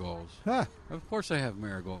marigolds? Huh. Of course I have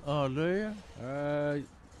marigolds. Oh, do you?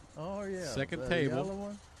 Oh yeah. Second The table. yellow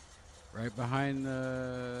one? Right behind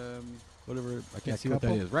whatever, I can't see what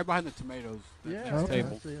couple? that is. Right behind the tomatoes. Yeah, next okay.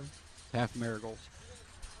 table. I see 'em. Half marigolds.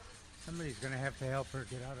 Somebody's going to have to help her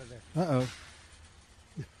get out of there.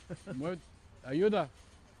 Uh-oh. Ayuda.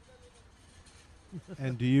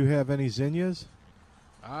 And do you have any zinnias?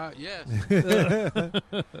 Yes.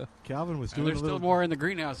 Calvin was And doing there's a still little more in the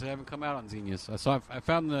greenhouse that haven't come out on zinnias. I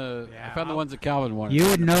found the ones that Calvin wanted. You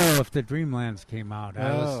would know if the Dreamlands came out.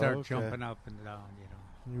 I would start okay. jumping up and down,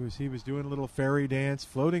 He was doing a little fairy dance,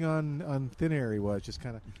 floating on thin air. He was just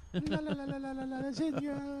kind of la la la la la la la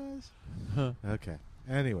zinnias. Okay.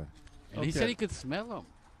 Anyway, And he said he could smell them.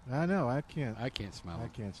 I know I can't. I can't smell them.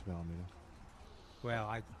 I can't smell them either. Well,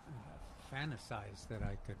 I fantasized that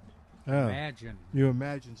I could Oh. imagine. You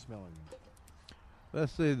imagine smelling them.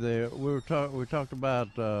 Let's see. We talked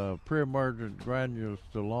about pre-emergent granules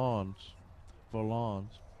for lawns,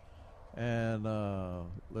 and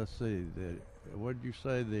let's see. What did you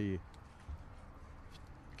say? The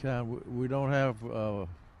kind we don't have the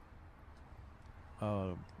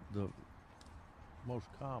most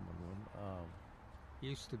common one.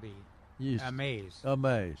 Used to be. Yeast. Amaze.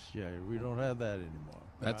 Yeah, we don't have that anymore.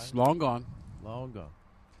 That's right? long gone. Long gone.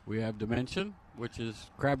 We have Dimension, which is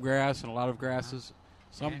crabgrass and a lot of grasses,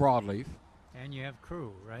 some And- broadleaf. And you have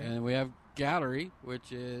crew, right? And we have Gallery,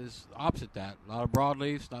 which is opposite that. A lot of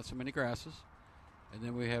broadleaves, not so many grasses. And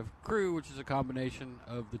then we have Crew, which is a combination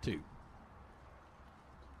of the two.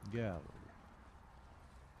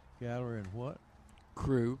 Gallery and what?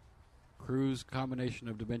 Crew. Crew's combination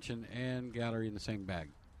of Dimension and Gallery in the same bag.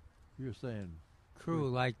 You're saying crew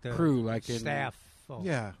like the crew, like in staff.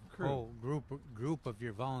 Yeah, crew. Whole group of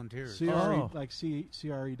your volunteers. Like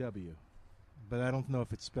CREW, but I don't know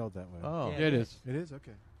if it's spelled that way. Oh, Yeah, it is. It is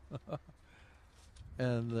okay.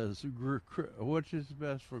 And which is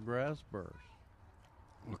best for grass burrs?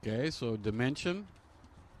 Okay, so Dimension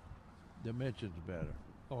Dimension's better.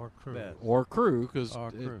 Or crew. Best. or Crew, because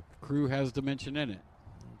Crew. Crew has Dimension in it.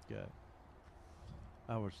 Okay.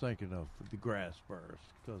 I was thinking of the grass burrs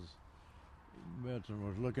because Benson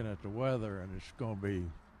was looking at the weather and it's going to be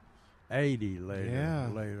 80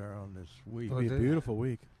 later on this week. It'll be a beautiful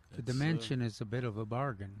week. The Dimension is a bit of a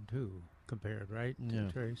bargain too, compared, right? Yeah.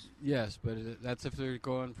 To Trace. Yes, but that's if they're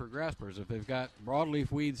going for grass burrs. If they've got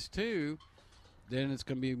broadleaf weeds too, then it's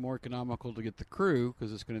going to be more economical to get the Crew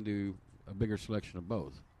because it's going to do a bigger selection of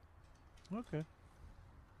both. Okay.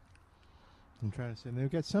 I'm trying to say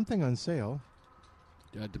they've got something on sale.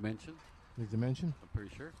 Dimension, The Dimension? I'm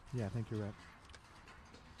pretty sure. Yeah, I think you're right.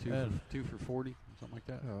 Two for 40, something like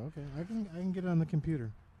that. Oh, okay. I can get it on the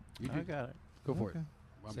computer. You I do. got it. Go for it. Okay.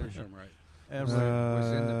 I'm pretty sure I'm right. And was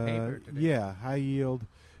in the paper today. Yeah, high yield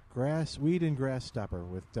weed and grass stopper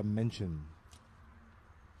with Dimension.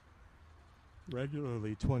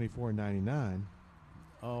 Regularly $24.99.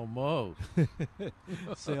 almost.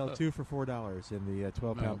 Sale 2 for $4 in the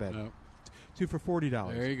 12-pound bag. No. 2 for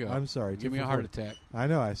 $40. There you go. I'm sorry. Give 2 me for a heart 40. attack. I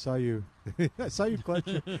know. I saw you. I saw you clutch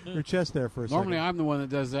your chest there for a Normally second. I'm the one that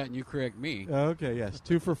does that and you correct me. Okay, yes.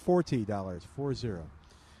 2 for $40. $40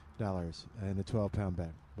 in the 12-pound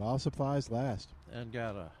bag. While supplies last. And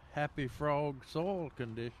got a Happy Frog soil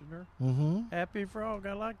conditioner. Mm-hmm. Happy Frog,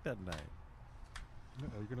 I like that name.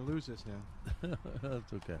 You're going to lose this now.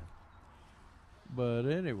 That's okay. But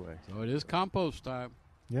anyway. So it is compost time.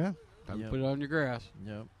 Yeah. Time Yep. to put it on your grass.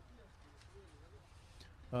 Yep.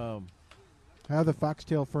 How are the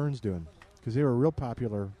foxtail ferns doing? Because they were real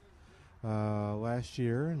popular last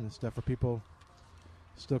year, and the stuff for people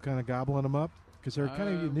still kind of gobbling them up. Because they're kind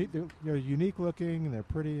of unique. They're unique looking, and they're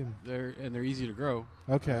pretty. And They're easy to grow.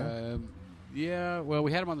 Okay. Yeah, well,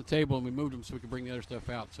 we had them on the table and we moved them so we could bring the other stuff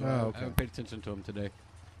out. So okay. I haven't paid attention to them today.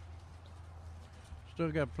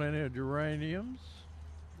 Still got plenty of geraniums.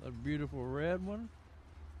 A beautiful red one.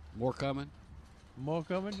 More coming. More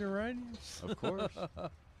coming geraniums. Of course.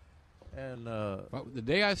 And but the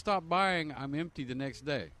day I stop buying, I'm empty the next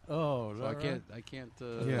day. oh, is So that I right? can't.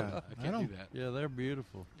 Yeah. I can't do that. Yeah, they're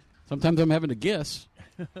beautiful. Sometimes I'm having to guess,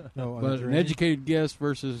 no, on but the an geranium? educated guess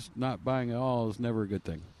versus not buying at all is never a good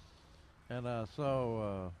thing. And I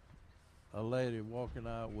saw a lady walking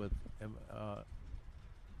out with, I'm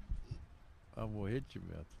going to hit you,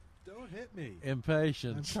 Beth. Don't hit me.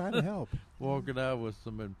 Impatience. I'm trying to help. Walking out with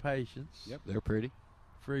some impatience. Yep, they're pretty.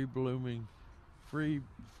 Free blooming free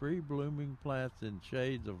blooming plants in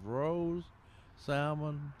shades of rose,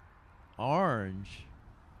 salmon, orange,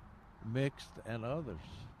 mixed, and others.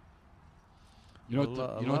 You know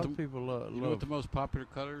what? A lot of people love. You know what the most popular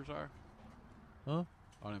colors are? Huh?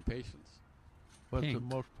 On Impatiens. What's Pink. the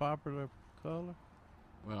most popular color?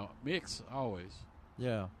 Well, mix always.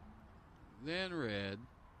 Yeah. Then red,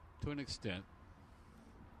 to an extent.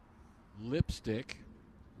 Lipstick,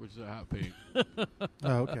 which is a hot pink.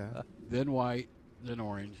 Oh, okay. Then white, then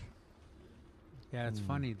orange. Yeah, it's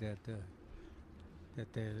funny that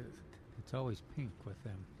it's always pink with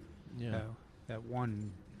them. Yeah. That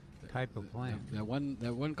one type of plant. That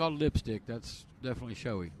one called lipstick. That's definitely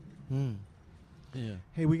showy. Yeah.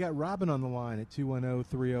 Hey, we got Robin on the line at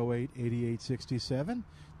 210-308-8867.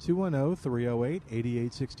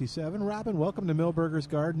 210-308-8867. Robin, welcome to Millburgers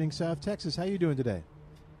Gardening, South Texas. How you doing today?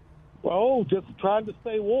 Well, just trying to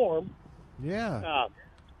stay warm. Yeah.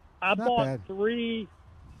 I Not bought bad. 3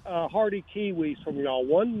 hardy kiwis from y'all,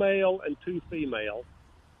 1 male and 2 female.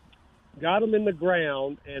 Got them in the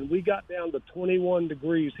ground, and we got down to 21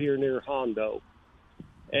 degrees here near Hondo.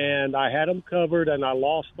 And I had them covered, and I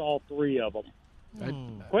lost all 3 of them.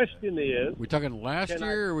 Question is... We talking last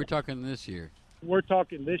year or are we talking this year? We're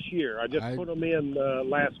talking this year. I just put them in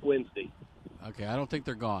last Wednesday. Okay, I don't think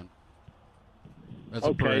they're gone. That's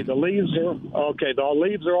Okay, the leaves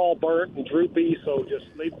are all burnt and droopy, so just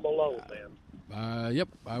leave them alone, then. Yep,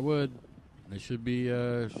 I would. They should be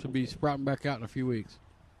sprouting back out in a few weeks.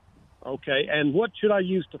 Okay, and what should I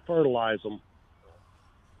use to fertilize them?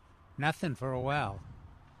 Nothing for a while.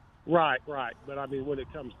 Right. But I mean, when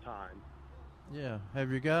it comes time. Yeah.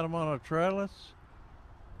 Have you got them on a trellis?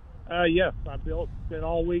 Yes, I been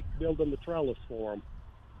all week building the trellis for them.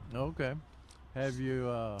 Okay. Have you?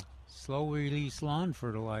 Slow release lawn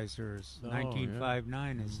fertilizers.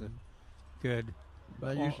 1959 is a good.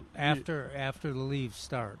 Now after the leaves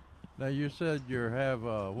start. Now you said you have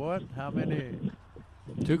what? How many?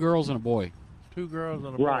 2 girls and a boy. 2 girls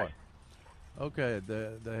and a boy. Right. Okay.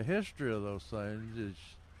 The history of those things is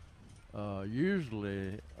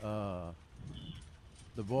usually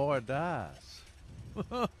the boy dies,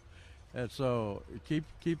 and so keep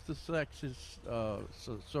the sexes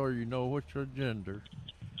so you know what's your gender.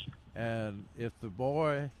 And if the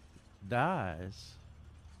boy dies,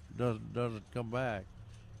 doesn't come back,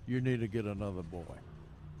 you need to get another boy.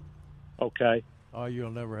 Okay. Or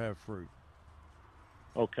you'll never have fruit.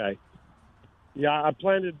 Okay. Yeah, I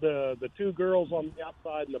planted the 2 girls on the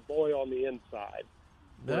outside and the boy on the inside.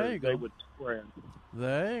 There you go. They would spread.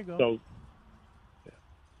 There you go. So,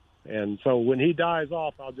 and so when he dies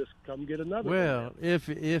off, I'll just come get another one. Well, if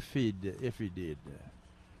he did.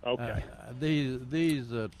 Okay. These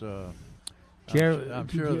that Jerry, I'm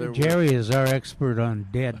sure there Jerry is our expert on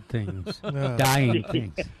dead things, dying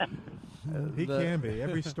things. He can be.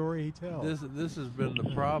 Every story he tells. This has been the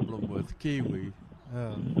problem with kiwi.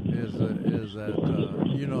 Is that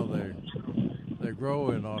they grow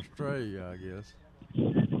in Australia, I guess,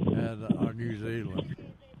 and or New Zealand.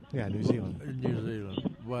 Yeah, New Zealand.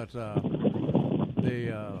 But I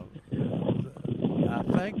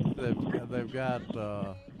think they've got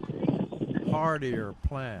hardier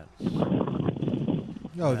plants.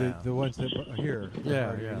 No, the ones that are here.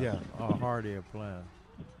 Yeah. A hardier plant.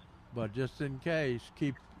 But just in case,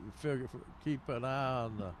 keep an eye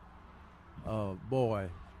on the boy.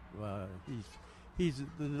 The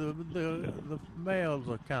males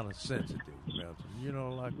are kind of sensitive,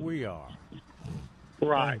 Milton, like we are.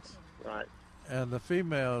 Right. And the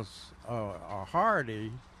females are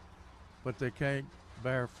hardy, but they can't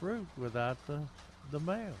bear fruit without the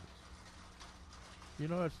males.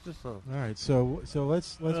 It's just a... All right, so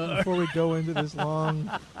let's before we go into this long,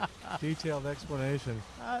 detailed explanation.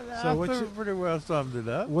 I pretty well summed it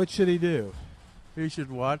up. What should he do? He should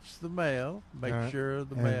watch the male, make sure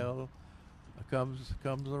the male comes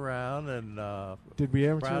around and did we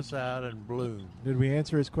sprouts out and bloom. Did we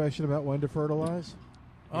answer his question about when to fertilize?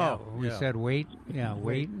 We said wait. Yeah,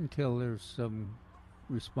 wait until there's some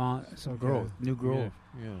response, some growth, new growth.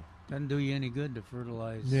 Yeah. Doesn't do you any good to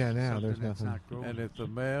fertilize. Yeah, now something there's that's nothing. not growing. And if the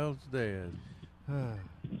male's dead,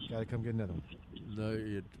 got to come get another one. No,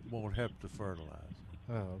 it won't help to fertilize.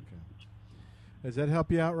 Oh, okay. Does that help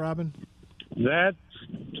you out, Robin? That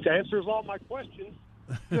answers all my questions.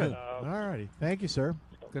 Good. All righty. Thank you, sir.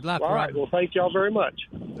 Good luck, All right. Well, thank y'all very much.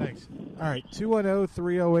 Thanks. All right.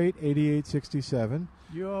 210-308-8867.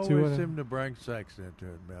 You always seem to bring sex into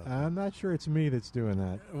it, Mel. I'm not sure it's me that's doing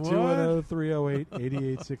that. What?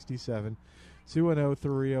 210-308-8867.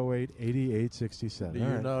 210-308-8867. Do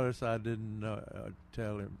you notice I didn't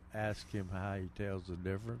ask him how he tells the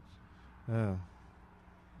difference? Oh.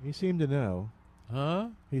 You seem to know. Huh?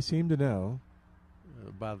 He seemed to know.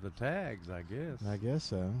 About the tags, I guess. I guess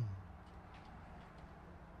so.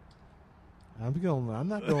 I'm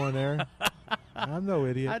not going there. I'm no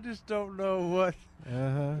idiot. I just don't know what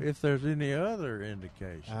if there's any other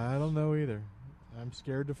indication. I don't know either. I'm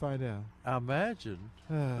scared to find out. I imagine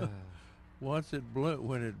when it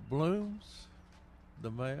blooms,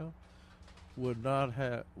 the male would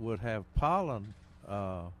have pollen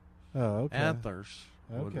anthers.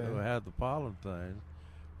 Would have the pollen thing,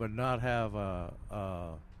 but not have a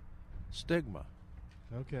stigma.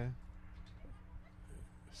 Okay.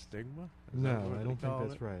 Stigma? No, I don't think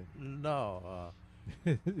that's right. No.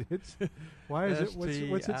 It's why is it?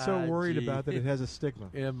 What's it so worried about that it has a stigma?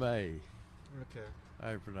 M-A. Okay.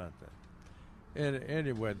 I pronounce that. And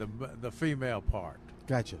anyway, the female part.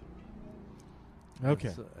 Gotcha.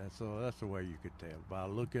 Okay. So that's the way you could tell by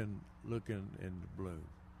looking in the bloom.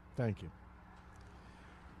 Thank you.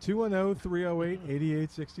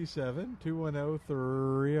 210-308-8867.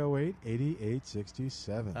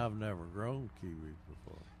 210-308-8867. I've never grown kiwi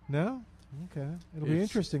before. No? Okay. It'll be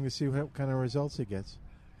interesting to see what kind of results he gets.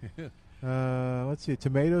 Let's see.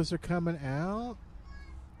 Tomatoes are coming out.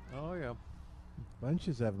 Oh, yeah.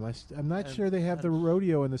 Bunches of them. I'm not sure they have the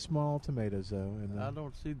rodeo in the small tomatoes, though. I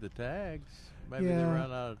don't see the tags. Maybe they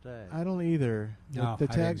ran out of tags. I don't either. No, the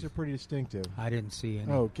tags are pretty distinctive. I didn't see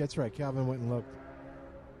any. Oh, that's right. Calvin went and looked.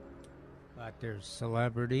 But there's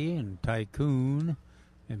Celebrity and Tycoon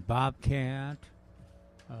and Bobcat,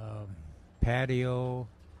 Patio.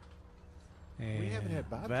 And we haven't had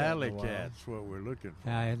Bobcat Valley in a while. Cat's what we're looking for.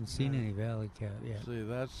 I haven't seen any Valley Cat yet. See,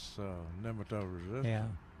 that's nematode resistant. Yeah.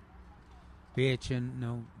 BHN,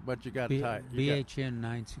 no. But you got BHN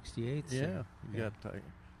 968. Yeah, you got Tycoon.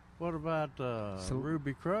 What about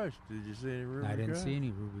Ruby Crush? Did you see any Ruby Crush? I didn't see any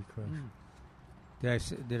Ruby Crush.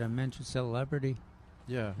 Did I mention Celebrity?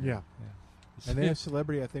 Yeah. And they have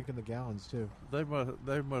Celebrity, I think, in the gallons too. They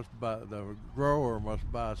must buy, the grower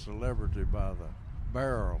must buy Celebrity by the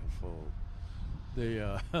barrel full.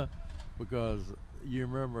 Because you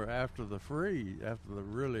remember after the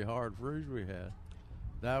really hard freeze we had,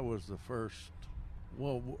 that was the first.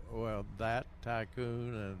 Well, that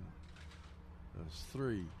Tycoon and there's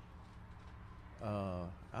three. I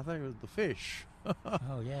think it was the fish.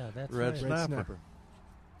 Oh yeah, that's Red right. Snapper. Snapper.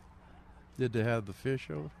 Did they have the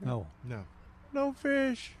fish over here? No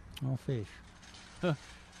fish. No fish.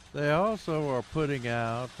 They also are putting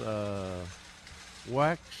out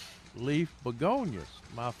wax leaf begonias,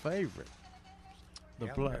 my favorite. The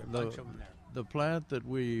plant that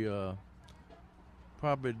we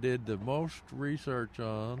probably did the most research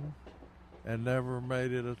on and never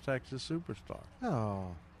made it a Texas superstar.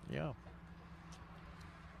 Oh. Yeah.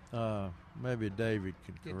 Maybe David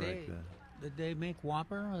can correct that. Did they make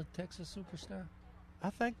Whopper a Texas superstar? I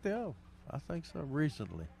think so.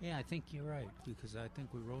 Recently. Yeah, I think you're right because I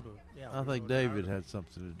think we wrote a. Yeah, I think David had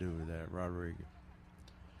something to do with that. Rodriguez.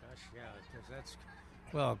 Gosh, yeah, because that's.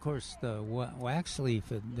 Well, of course, the wax leaf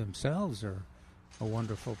themselves are a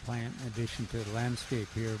wonderful plant addition to the landscape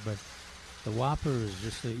here, but the Whopper is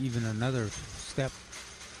just even another step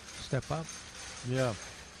up. Yeah.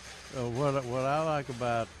 What I like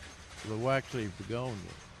about the wax leaf begonia,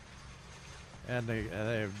 and they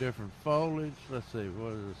have different foliage. Let's see,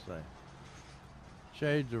 what does it say?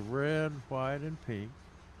 Shades of red, white, and pink.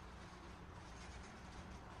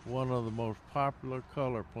 One of the most popular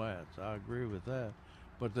color plants. I agree with that.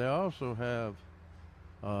 But they also have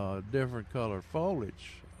different color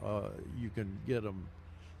foliage. You can get them,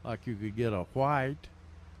 like you could get a white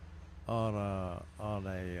on a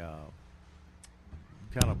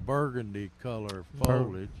kind of burgundy color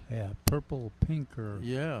foliage. Purple, pink, or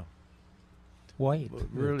white.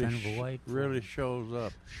 Really, kind of a white. Really shows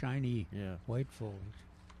up. Shiny. White foliage.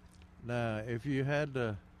 Now, if you had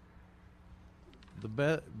the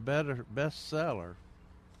best seller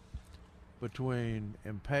between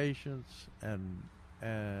impatiens and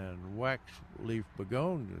wax leaf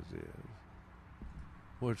begonias is,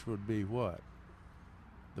 which would be what?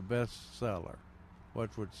 The best seller.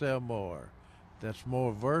 What would sell more? That's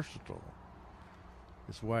more versatile.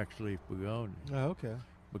 It's wax leaf begonia. Oh, okay.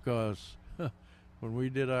 Because when we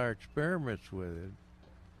did our experiments with it,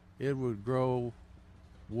 it would grow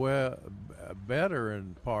better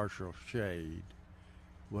in partial shade,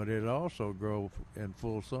 but it also grow in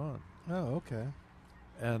full sun. Oh, okay.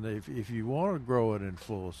 And if you want to grow it in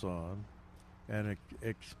full sun and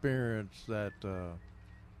experience that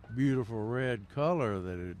beautiful red color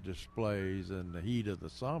that it displays in the heat of the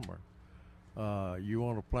summer, you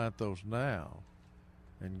want to plant those now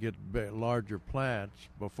and get larger plants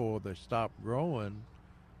before they stop growing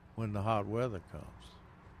when the hot weather comes.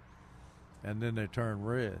 and then they turn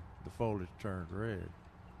red. The foliage turns red.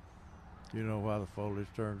 You know why the foliage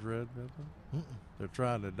turns red, Milton? They're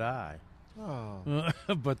trying to die. Oh.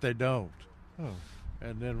 But they don't. Oh.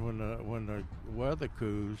 And then when the weather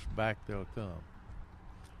cools, back they'll come.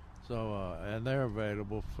 So and they're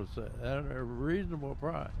available at a reasonable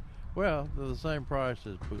price. Well, they're the same price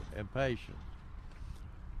as Impatiens.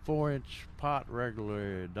 4-inch pot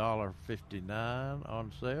regularly $1.59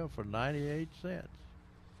 on sale for 98 cents.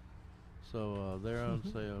 So they're on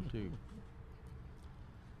sale too.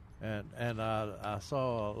 And I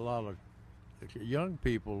saw a lot of young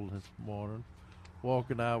people this morning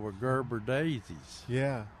walking out with Gerber daisies.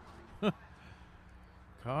 Yeah.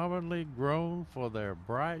 Commonly grown for their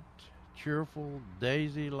bright, cheerful,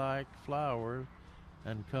 daisy-like flowers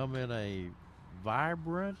and come in a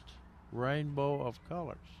vibrant rainbow of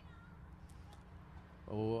colors.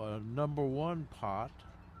 Number one pot,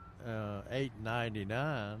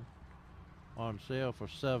 $8.99, on sale for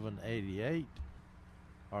 $7.88,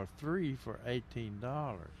 or 3 for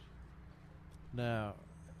 $18. Now,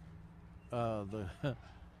 the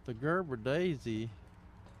Gerber daisy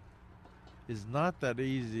is not that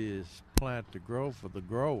easiest plant to grow for the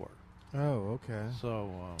grower. Oh, okay.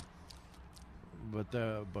 So, but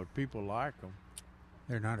people like them.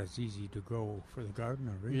 They're not as easy to grow for the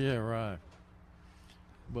gardener, right? Yeah, right.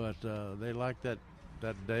 But they like that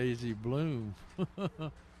daisy bloom.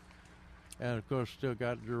 And, of course, still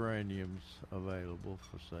got geraniums available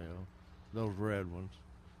for sale, those red ones.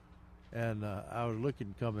 And I was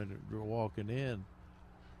walking in,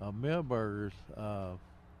 Milberger's,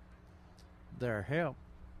 their help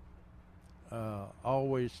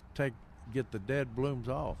always get the dead blooms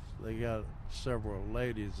off. They got several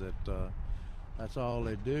ladies that that's all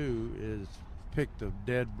they do is pick the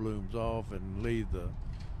dead blooms off and leave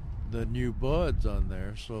the new buds on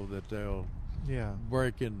there so that they'll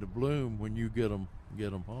break into bloom when you get them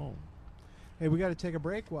home. Hey, we got to take a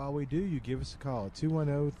break. While we do, you give us a call at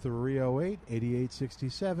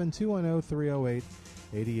 210-308-8867,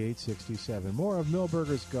 210-308-8867. More of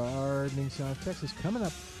Milberger's Gardening South Texas coming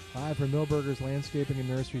up live from Milberger's Landscaping and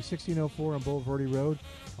Nursery, 1604 on Boulevardy Road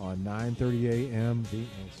on 9:30 a.m. The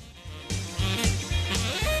Answer.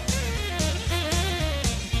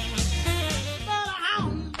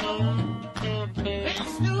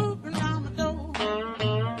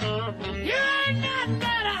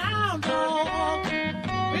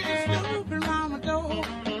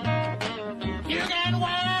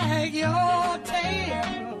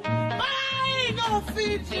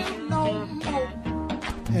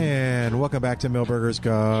 And welcome back to Milberger's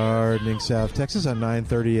Gardening South Texas on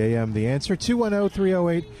 9:30 a.m. The Answer,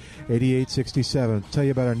 210-308-8867. Tell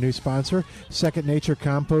you about our new sponsor, Second Nature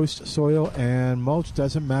Compost, Soil, and Mulch.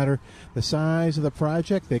 Doesn't matter the size of the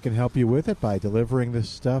project, they can help you with it by delivering the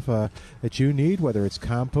stuff that you need, whether it's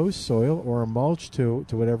compost, soil, or mulch to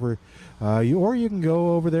whatever or you can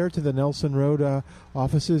go over there to the Nelson Road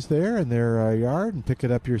offices there in their yard and pick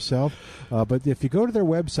it up yourself. But if you go to their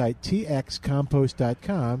website,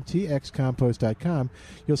 txcompost.com,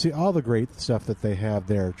 you'll see all the great stuff that they have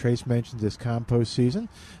there. Trace mentioned this compost season,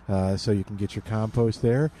 so you can get your compost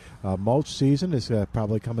there. Mulch season is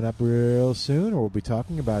probably coming up real soon, or we'll be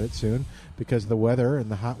talking about it soon because of the weather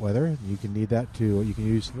and the hot weather. You can need that too. You can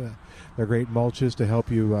use their great mulches to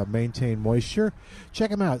help you maintain moisture.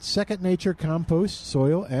 Check them out, Second Nature Compost,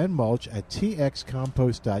 Soil, and Mulch at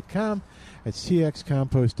txcompost.com. It's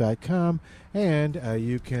txcompost.com, and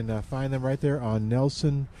you can find them right there on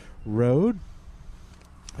Nelson Road.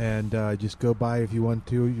 And just go by if you want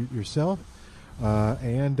to yourself,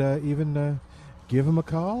 and even give them a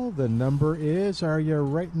call. The number is, are you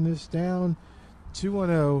writing this down?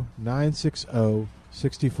 210-960-6440.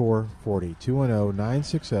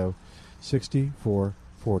 210-960-6440.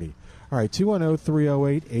 All right,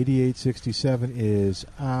 210-308-8867 is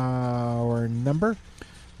our number.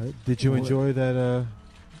 Did you enjoy that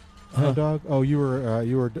hot dog? Oh, you were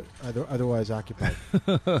otherwise occupied.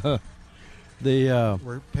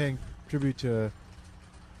 We're paying tribute to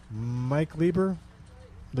Mike Lieber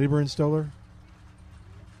and Stoller.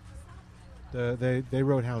 They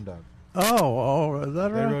wrote Hound Dog. Oh, is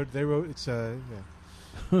that right? They wrote. It's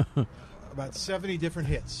about 70 different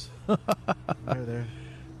hits. They're there.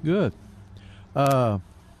 Good.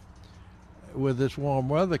 With this warm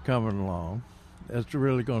weather coming along, it's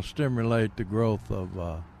really going to stimulate the growth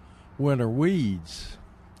of winter weeds.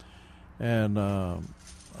 And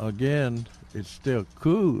again, it's still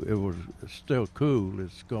cool. It's still cool.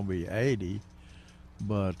 It's going to be 80,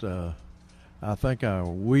 but I think our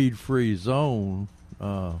weed-free zone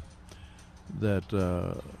that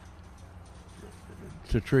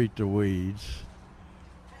to treat the weeds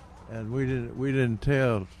And we didn't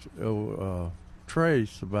tell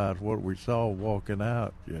Trace about what we saw walking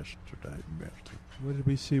out yesterday, Milton. What did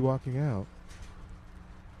we see walking out?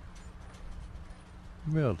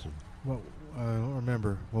 Milton. Well, I don't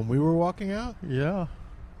remember. When we were walking out? Yeah.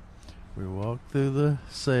 We walked through the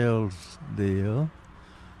sales deal,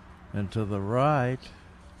 and to the right,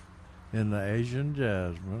 in the Asian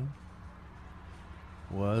jasmine,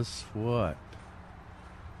 was what?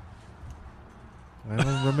 I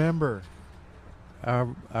don't remember.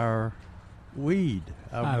 Our weed.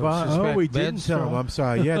 We didn't tell him. I'm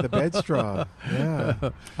sorry. Yeah, the bed straw. Yeah.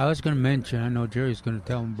 I was going to mention, I know Jerry's going to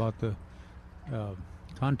tell him about the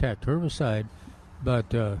contact herbicide,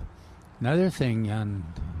 but another thing on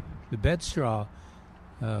the bed straw,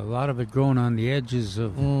 a lot of it grown on the edges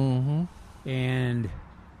of, and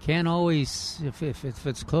can't always, if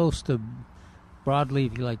it's close to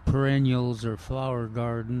broadleaf like perennials or flower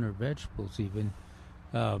garden or vegetables even,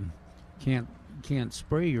 can't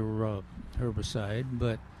spray your herbicide,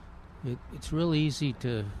 but it's real easy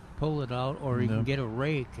to pull it out, or you can get a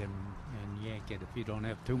rake and yank it if you don't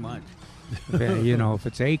have too much. If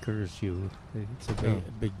it's acres, it's a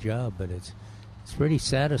big job, but it's pretty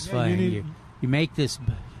satisfying. You make this.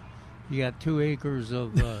 You got 2 acres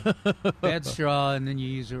of bed straw, and then you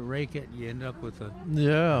use it, rake it, and you end up with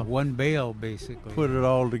one bale basically. Put it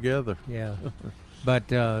all together. Yeah, but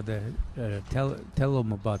tell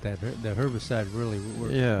them about that. The herbicide really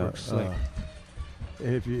works slick.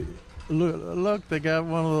 If you look, they got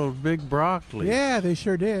one of those big broccoli. Yeah, they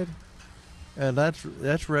sure did. And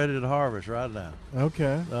that's ready to harvest right now.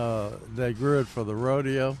 Okay. They grew it for the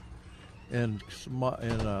rodeo in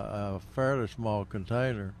a fairly small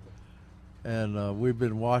container, and we've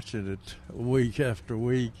been watching it week after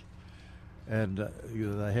week, and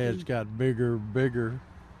the heads got bigger,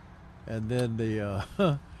 and then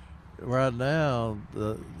the right now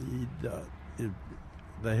the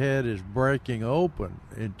head is breaking open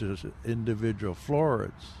into individual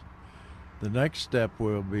florets. The next step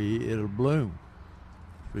will be it'll bloom,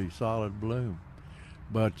 be solid bloom.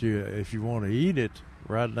 But if you want to eat it,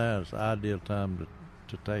 right now is the ideal time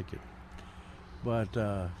to take it. But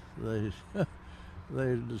they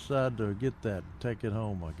decide to get that and take it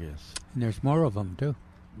home, I guess. And there's more of them too.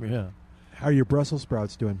 Yeah. How are your Brussels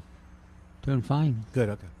sprouts doing? Doing fine. Good.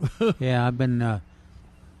 Okay. Yeah, I've been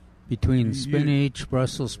between spinach,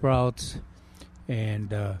 Brussels sprouts,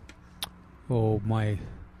 and my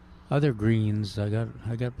other greens. I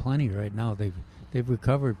got plenty right now. They've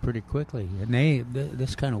recovered pretty quickly, and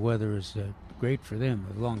this kind of weather is great for them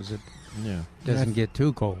as long as it doesn't get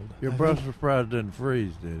too cold. Your Brussels sprouts didn't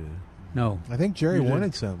freeze, did it? No. I think Jerry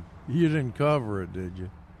wanted some. You didn't cover it, did you?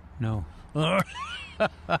 No.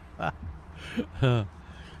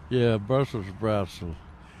 Yeah, Brussels sprouts.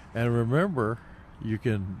 And remember, you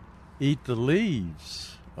can eat the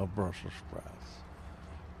leaves of Brussels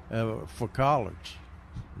sprouts for college.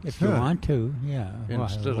 If you want to, yeah.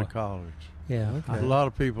 Instead of college. Yeah. Okay. A lot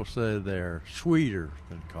of people say they're sweeter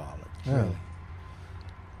than collard. Oh.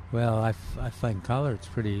 Well, I find collards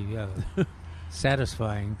pretty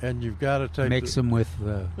satisfying. And you've got to mix them with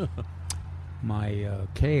my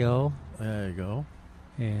kale. There you go.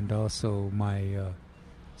 And also my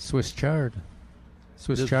Swiss chard.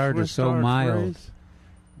 Swiss chard is so mild. Freeze?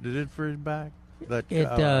 Did it freeze back?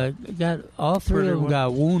 It got all three of them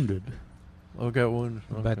got wounded. Oh, got wounded.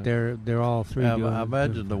 Okay. But they're all three. I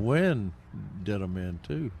imagine the wind did them in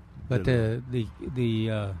too. But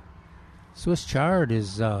the Swiss chard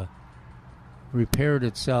is repaired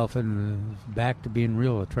itself and back to being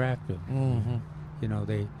real attractive. Mm-hmm. You know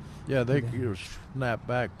they snap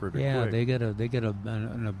back pretty quick. Yeah, they get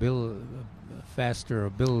an ability, faster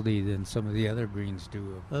ability than some of the other greens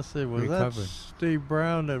do. Let's see, was that Steve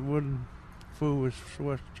Brown that wouldn't fool with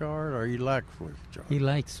Swiss chard, or he liked Swiss chard? He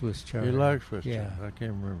liked Swiss chard. He liked Swiss chard. I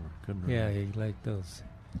can't remember. Couldn't remember. Yeah, he liked those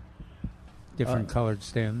different colored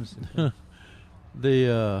stems.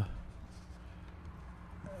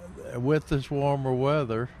 With this warmer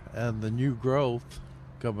weather and the new growth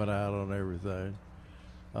coming out on everything,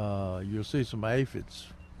 you'll see some aphids,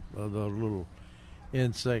 the little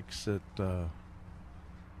insects that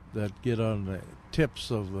get on the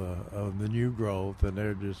tips of the new growth, and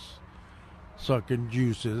they're just sucking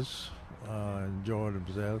juices, enjoying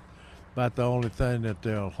themselves. But the only thing that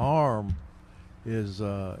they'll harm is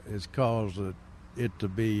cause it to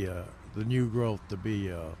be the new growth to be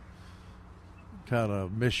kind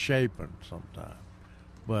of misshapen sometimes.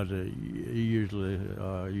 But you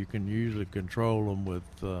can usually control them with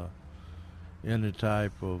any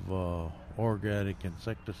type of organic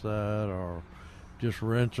insecticide, or just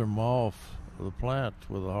rinse them off the plants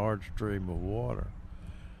with a hard stream of water.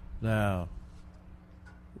 Now,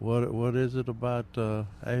 what is it about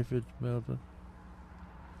aphids, Milton?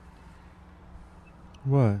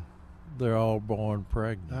 What? They're all born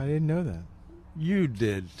pregnant. I didn't know that. You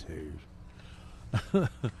did too.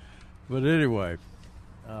 But anyway,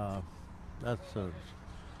 that's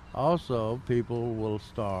also people will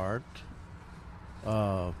start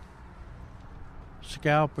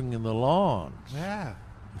scalping in the lawns. Yeah.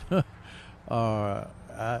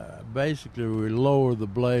 Basically, we lower the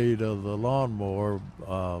blade of the lawnmower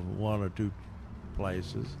one or two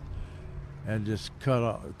places, and just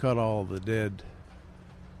cut all the dead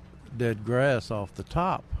grass off the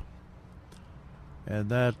top, and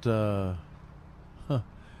that'll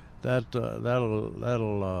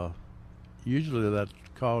usually that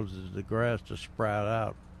causes the grass to sprout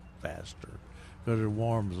out faster because it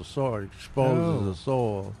warms the soil, exposes the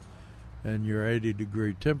soil, and your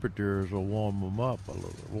 80-degree temperatures will warm the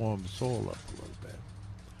soil up a little bit.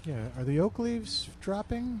 Yeah, are the oak leaves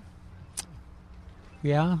dropping?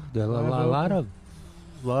 Yeah, a lot of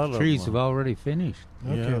trees have already finished.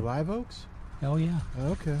 Okay, live oaks? Oh, yeah.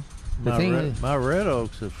 Okay. My red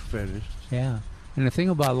oaks have finished. Yeah, and the thing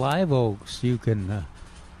about live oaks, you can,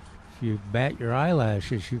 if you bat your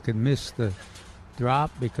eyelashes, you can miss the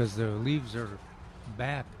drop because the leaves are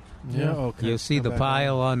back. Yeah, okay. You'll see the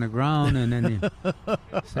pile on the ground, and then you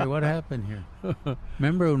say, what happened here?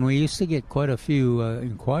 Remember when we used to get quite a few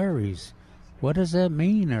inquiries, what does that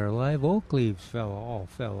mean? Our live oak leaves fell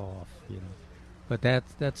off, you know. But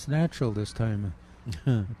that's natural this time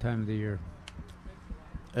of the year.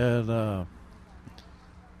 And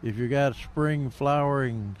if you got spring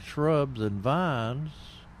flowering shrubs and vines,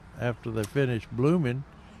 after they finish blooming,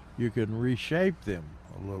 you can reshape them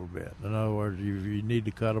a little bit. In other words, you need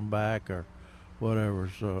to cut them back or whatever.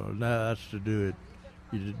 So now that's to do it.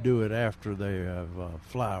 You do it after they have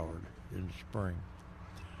flowered in spring.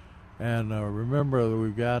 And remember that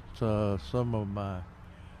we've got some of my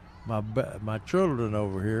children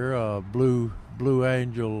over here, Blue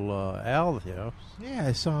Angel Althus. Yeah,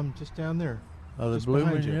 I saw them just down there. Are they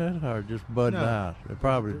blooming yet, or just budding out? They're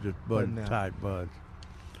probably just budding tight buds.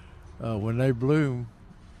 When they bloom,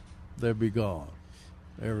 they'll be gone.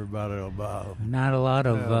 Everybody will buy them. Not a lot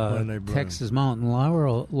of Texas mountain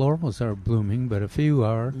laurels are blooming, but a few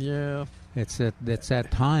are. Yeah. It's that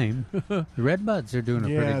time. The redbuds are doing a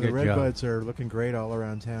pretty good job. Yeah, the redbuds are looking great all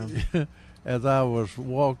around town. As I was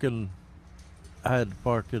walking, I had to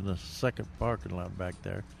park in the second parking lot back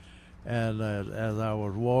there, and as I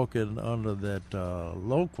was walking under that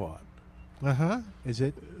loquat. Is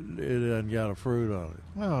it? It hasn't got a fruit on it.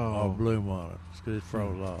 Oh. Or bloom on it. It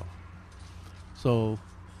froze off. So,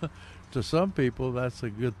 to some people, that's a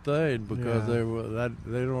good thing because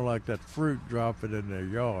they don't like that fruit dropping in their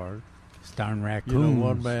yard. It's darn raccoons. You know,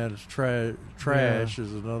 one man's trash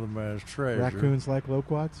is another man's treasure. Raccoons like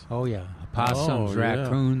loquats? Oh, yeah. Opossums,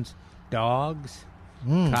 raccoons, dogs,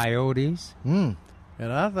 coyotes. And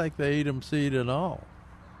I think they eat them seed and all.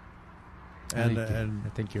 And I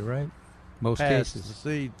think you're right. Most pass cases. the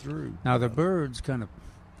seed through. Now, the birds kind of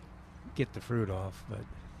get the fruit off, but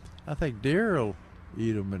I think deer will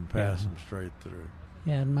eat them and pass them straight through.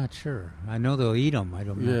 Yeah, I'm not sure. I know they'll eat them. I'm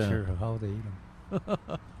not sure how they eat them.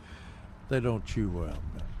 They don't chew well.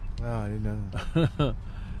 Oh, I didn't know that.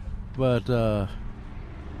 But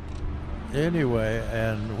anyway,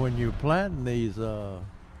 and when you're planting these, I'll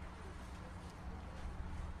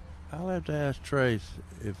have to ask Trace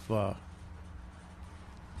if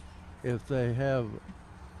they have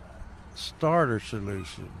starter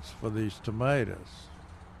solutions for these tomatoes.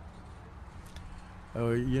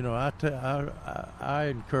 You know, I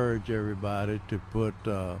encourage everybody to put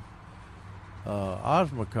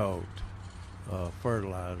Osmocote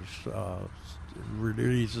fertilizer.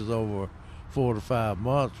 Releases over 4 to 5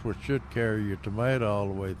 months, which should carry your tomato all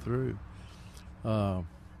the way through.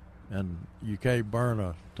 And you can't burn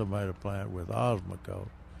a tomato plant with Osmocote.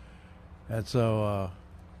 And so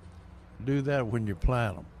do that when you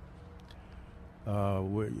plant them.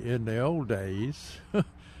 In the old days,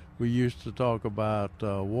 we used to talk about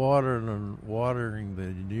watering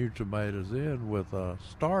the new tomatoes in with a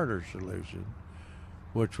starter solution,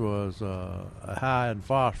 which was high in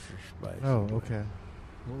phosphorus, basically. Oh, okay.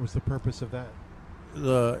 What was the purpose of that?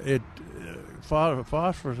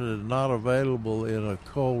 Phosphorus is not available in a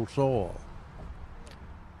cold soil.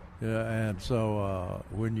 Yeah, and so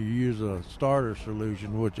when you use a starter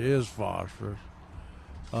solution, which is phosphorus,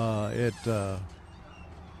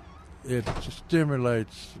 it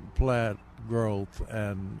stimulates plant growth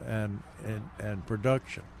and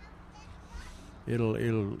production. It'll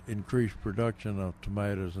increase production of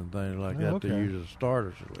tomatoes and things like that to use a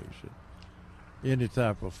starter solution. any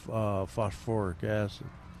type of phosphoric acid.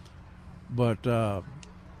 But I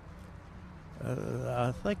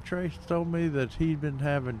think Trace told me that he'd been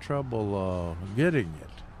having trouble getting it,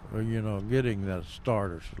 getting that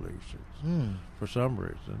starter solutions for some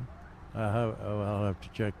reason. I'll have to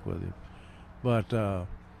check with him. But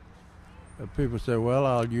people say, well,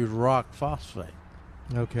 I'll use rock phosphate.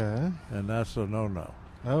 Okay. And that's a no-no.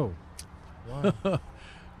 Oh. Why?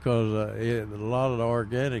 Because a lot of the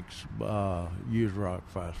organics use rock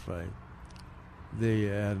phosphate.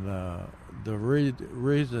 The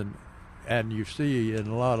reason, and you see in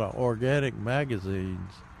a lot of organic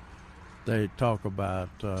magazines, they talk about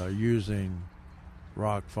using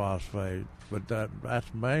rock phosphate, but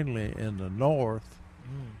that's mainly in the north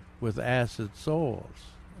with acid soils,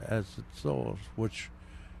 which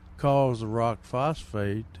cause the rock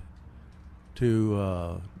phosphate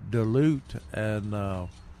to dilute and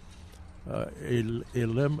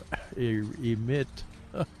emit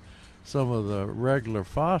some of the regular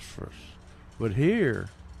phosphorus. But here,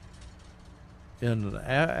 in an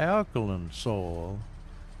alkaline soil,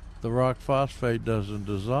 the rock phosphate doesn't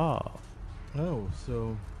dissolve. Oh,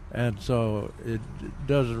 so... And so it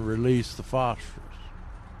doesn't release the phosphorus.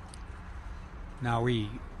 Now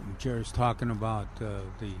Jerry's talking about the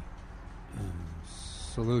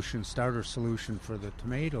starter solution for the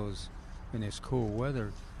tomatoes in this cool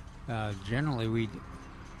weather. Generally, we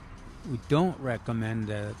don't recommend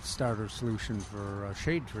a starter solution for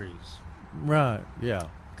shade trees. Right, yeah.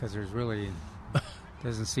 Because there's really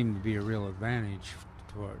doesn't seem to be a real advantage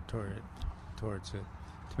towards it.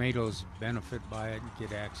 Tomatoes benefit by it and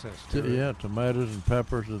get access to it. Yeah, tomatoes and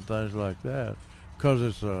peppers and things like that.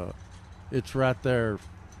 Because it's right there.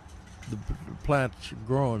 The plant's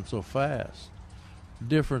growing so fast.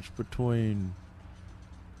 Difference between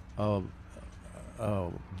a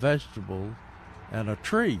vegetable and a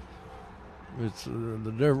tree. It's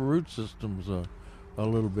their root system's a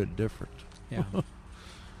little bit different. Yeah.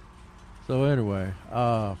 So anyway,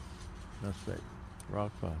 let's see,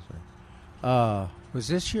 rock phosphate. Was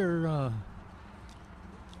this your?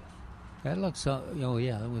 That looks. Oh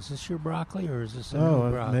yeah. Was this your broccoli or is this a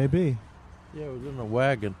new broccoli? Maybe. Yeah, it was in a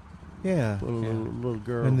wagon. Yeah. Little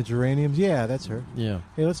girl. And the geraniums. Yeah, that's her. Yeah.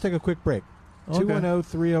 Hey, let's take a quick break. Okay.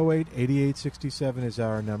 210-308-8867 is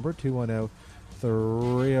our number.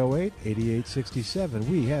 210-308-8867.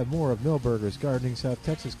 We have more of Milberger's Gardening South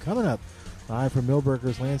Texas coming up. Live from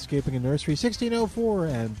Milberger's Landscaping and Nursery, 1604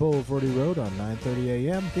 and Boulevardy Road on 9:30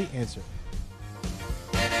 a.m. The Answer.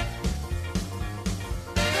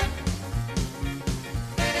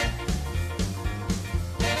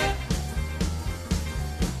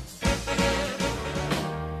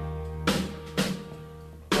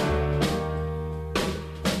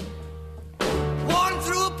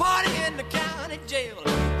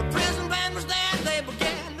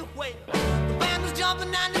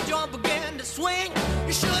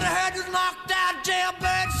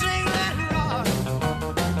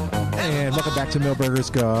 To Milberger's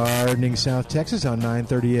Gardening South Texas on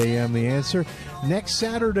 9:30 a.m. The Answer. Next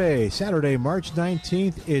Saturday, March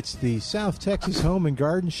 19th, it's the South Texas Home and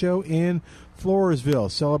Garden Show in Floresville,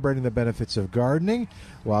 celebrating the benefits of gardening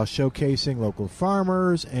while showcasing local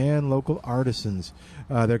farmers and local artisans.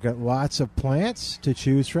 They've got lots of plants to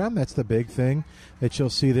choose from. That's the big thing that you'll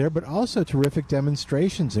see there, but also terrific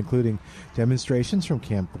demonstrations, including demonstrations from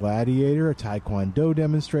Camp Gladiator, Taekwondo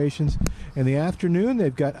demonstrations. In the afternoon,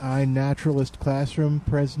 they've got iNaturalist classroom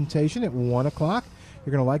presentation at 1 o'clock.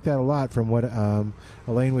 You're going to like that a lot from what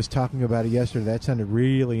Elaine was talking about it yesterday. That sounded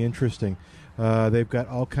really interesting. They've got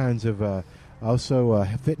all kinds of also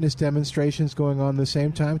fitness demonstrations going on at the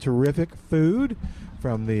same time. Terrific food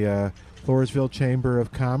from the Floresville Chamber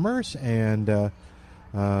of Commerce and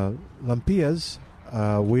Lampia's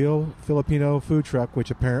Wheel Filipino food truck,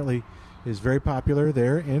 which apparently is very popular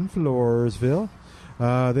there in Floresville.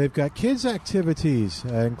 They've got kids' activities,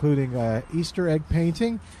 including Easter egg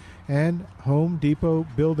painting and Home Depot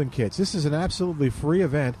building kits. This is an absolutely free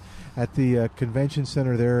event at the convention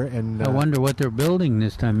center there. And I wonder what they're building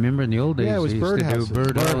this time. Remember in the old days, it was they used to do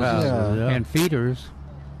birdhouses and feeders,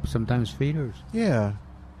 sometimes feeders. Yeah.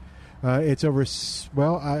 It's over,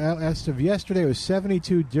 as of yesterday, it was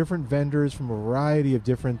 72 different vendors from a variety of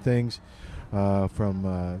different things,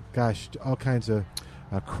 from, all kinds of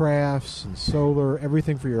crafts and solar,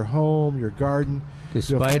 everything for your home, your garden.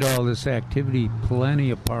 Despite all this activity,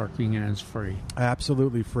 plenty of parking, and it's free.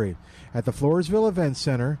 Absolutely free. At the Floresville Event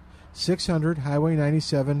Center, 600 Highway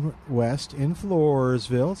 97 West in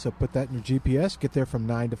Floresville. So put that in your GPS. Get there from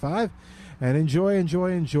 9 to 5. And enjoy.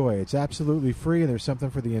 It's absolutely free, and there's something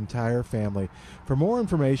for the entire family. For more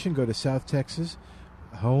information, go to South Texas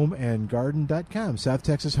SouthTexasHomeandGarden.com.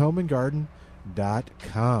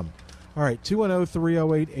 SouthTexasHomeandGarden.com. All right,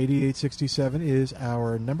 210-308-8867 is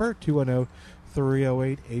our number,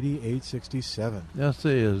 210-308-8867. Let's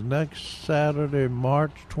see, is next Saturday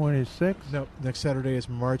March 26th? No, next Saturday is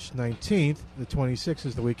March 19th. The 26th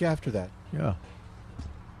is the week after that. Yeah.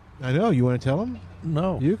 I know. You want to tell them?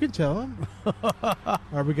 No. You can tell them. All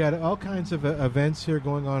right, we got all kinds of events here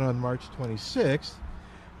going on March 26th,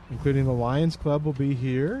 including the Lions Club will be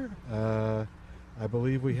here. I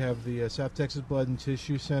believe we have the South Texas Blood and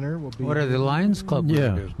Tissue Center will be. What are the Lions Club?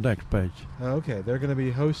 Yeah, next page. Okay, they're going to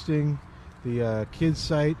be hosting the Kids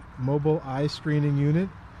Site Mobile Eye Screening Unit,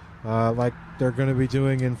 like they're going to be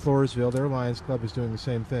doing in Floresville. Their Lions Club is doing the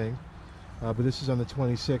same thing, but this is on the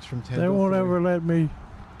 26th from 10. They won't ever let me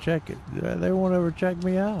check it. They won't ever check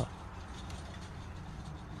me out.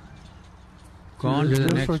 Go on to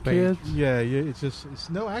the next page. Kids? Yeah, it's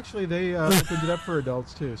no. Actually, they opened it up for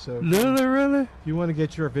adults too. So, do they really? If you want to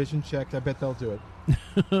get your vision checked, I bet they'll do it.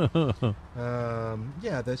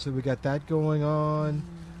 So we got that going on.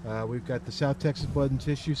 We've got the South Texas Blood and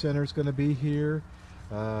Tissue Center is going to be here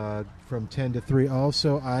from 10 to 3.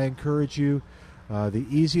 Also, I encourage you. The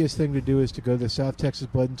easiest thing to do is to go to the South Texas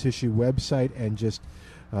Blood and Tissue website and just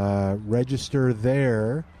register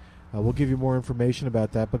there. We'll give you more information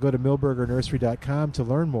about that, but go to millburgernursery.com to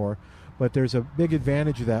learn more. But there's a big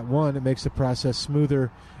advantage of that. One, it makes the process smoother,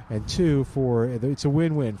 and two, it's a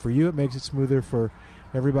win-win. For you, it makes it smoother. For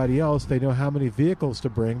everybody else, they know how many vehicles to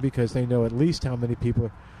bring because they know at least how many people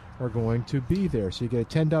are going to be there. So you get a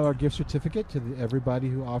 $10 gift certificate to everybody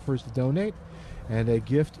who offers to donate, and a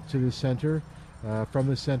gift to the center from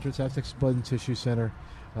the center, South Texas Blood and Tissue Center.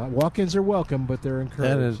 Walk-ins are welcome, but they're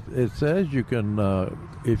encouraged. And it says you can,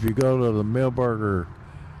 if you go to the Millburger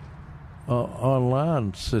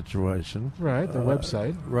online situation. Right, the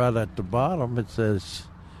website. Right at the bottom, it says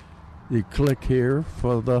you click here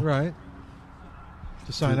for the... Right.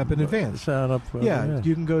 To sign up in advance. Sign up for Yeah,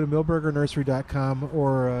 you can go to millburgernursery.com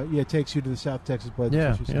or it takes you to the South Texas Blood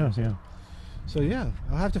and Tissue Center. Yeah. So,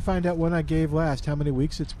 I'll have to find out when I gave last, how many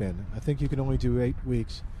weeks it's been. I think you can only do 8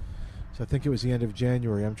 weeks. So I think it was the end of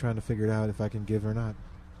January. I'm trying to figure it out if I can give or not.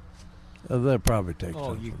 They'll probably take time.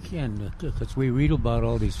 Oh, you can, because we read about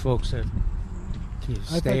all these folks that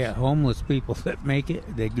stay at homeless people that make it.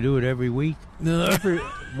 They do it every week. No,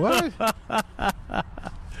 what?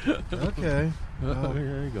 Okay.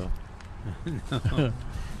 There you go.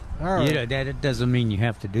 All right. Yeah, that doesn't mean you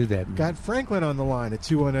have to do that. Got Franklin on the line at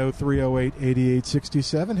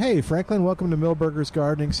 210-308-8867. Hey, Franklin, welcome to Millburgers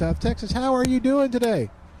Gardening, South Texas. How are you doing today?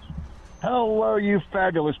 Hello, you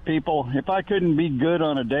fabulous people. If I couldn't be good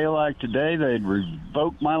on a day like today, they'd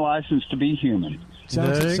revoke my license to be human.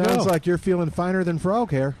 Sounds like you're feeling finer than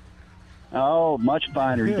frog hair. Oh, much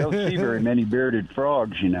finer. You don't see very many bearded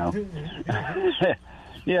frogs,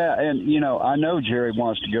 Yeah, and, I know Jerry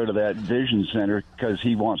wants to go to that vision center because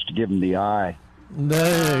he wants to give him the eye.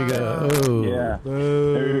 There you go. Ooh. Yeah.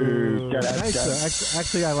 Ooh.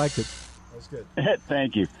 Actually, I liked it. That was good.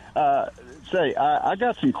 Thank you. I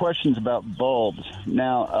got some questions about bulbs.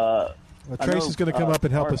 Now, Trace is going to come up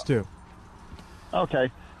and help us, too.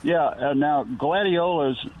 Okay. Yeah. Now,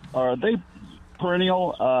 gladiolas, are they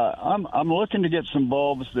perennial? I'm looking to get some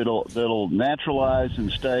bulbs that'll naturalize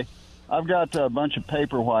and stay. I've got a bunch of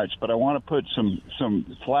paper whites, but I want to put some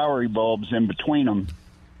flowery bulbs in between them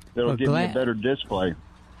that'll give me a better display.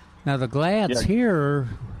 Now, the glads here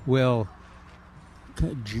will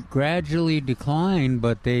gradually decline,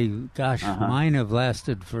 but mine have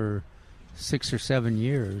lasted for 6 or 7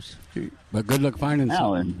 years. But good luck finding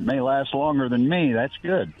some. It may last longer than me. That's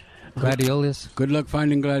good. Gladiolas? Good luck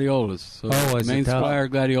finding gladiolas. So main supplier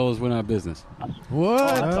gladiolas went out of business.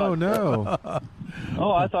 What? Oh, no.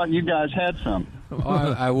 I thought you guys had some.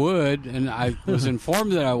 I would, and I was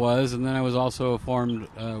informed that I was, and then I was also informed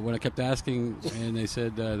when I kept asking, and they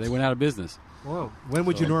said they went out of business. Whoa. When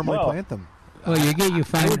would you normally plant them? Well, I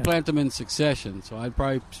would plant them in succession, so I'd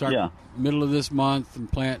probably start middle of this month and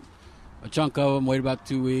plant a chunk of them, wait about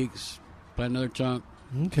 2 weeks, plant another chunk.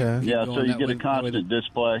 Okay. Yeah, so you get a constant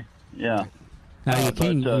display. Yeah. Now you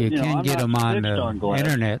can get them on the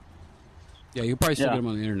internet. Yeah, you probably still get them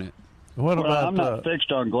on the internet. What about? I'm not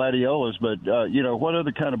fixed on gladiolas, but what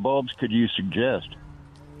other kind of bulbs could you suggest?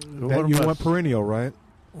 You want perennial, right?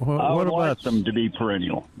 I would like them to be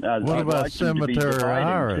perennial. What about cemetery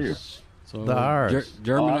iris? So the iris,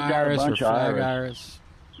 German iris or flag iris.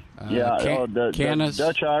 The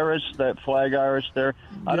Dutch iris, that flag iris there.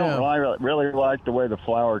 I don't really like the way the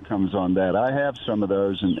flower comes on that. I have some of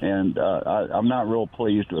those, and I'm not real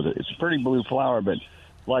pleased with it. It's a pretty blue flower, but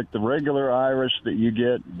like the regular iris that you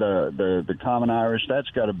get, the common iris, that's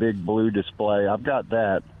got a big blue display. I've got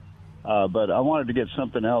that. But I wanted to get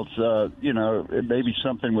something else, maybe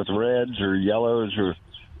something with reds or yellows or,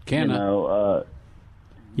 Canna.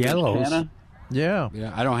 Yellows. Canna? Yeah.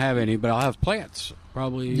 Yeah, I don't have any, but I'll have plants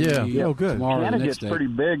probably. Oh, good. Tomorrow or Canna the gets next day. pretty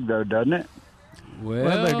big, though, doesn't it?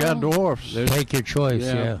 Well, they got dwarfs. Take your choice,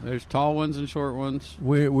 yeah. There's tall ones and short ones.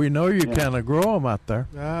 We know you kind of grow them out there.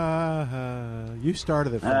 You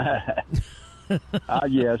started it.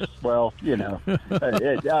 Yes. Well,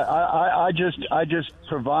 I just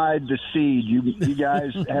provide the seed. You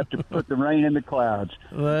guys have to put the rain in the clouds.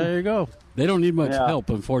 There you go. They don't need much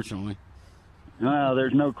help, unfortunately. No,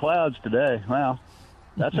 there's no clouds today. Well,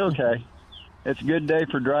 that's okay. It's a good day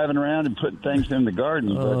for driving around and putting things in the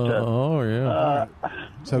garden. But,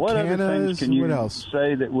 so what other things can you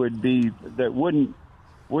say that wouldn't be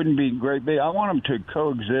great big? I want them to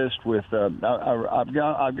coexist with. I've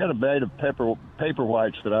got a bed of paper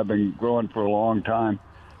whites that I've been growing for a long time,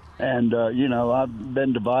 and I've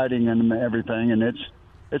been dividing them and everything, and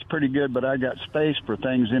it's pretty good. But I got space for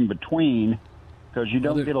things in between. Because you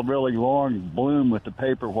don't get a really long bloom with the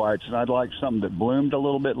paper whites, and I'd like something that bloomed a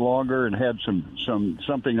little bit longer and had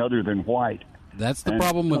something other than white. That's the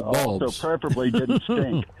problem with bulbs. Also, preferably didn't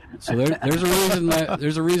stink. So there's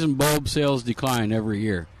a reason bulb sales decline every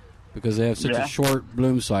year, because they have such a short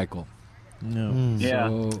bloom cycle. No.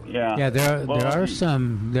 Yeah. There are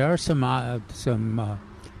some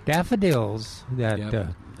daffodils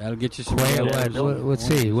that that'll get you some quail. Let's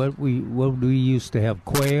see what we used to have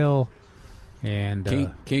quail.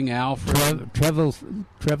 And King Alfred,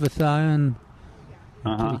 Trevethion.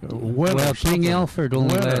 Well, King Alfred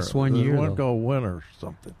only lasts 1 year. One go winter or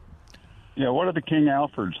something. Yeah, what are the King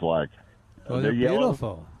Alfreds like? Well, they're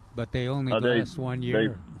beautiful, but they only last 1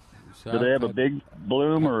 year. Do they have a big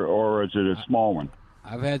bloom, or is it a small one?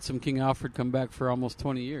 I've had some King Alfred come back for almost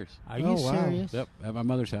 20 years. Are you serious? Yep, at my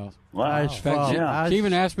mother's house. Wow. In fact, she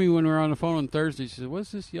even asked me when we were on the phone on Thursday. She said,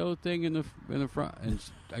 "What's this yellow thing in the front?" And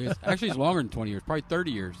I guess actually it's longer than 20 years, probably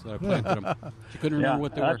 30 years that I planted them. She couldn't remember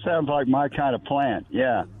what they were. That sounds like my kind of plant.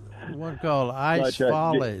 Yeah. One called Ice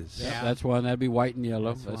Follies. That's one. That'd be white and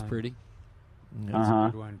yellow. That's pretty. That's a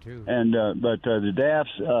good one too. And but the daffs,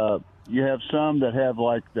 you have some that have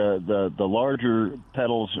like the larger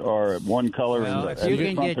petals are one color, Well, and if you the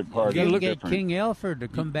can trumpet part get is get different. King Alfred to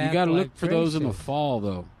come back. You got to like look for those in the Tracy. fall,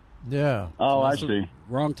 though. Yeah. Oh, I So see.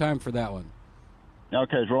 Wrong time for that one.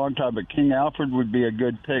 Okay, it's wrong time, but King Alfred would be a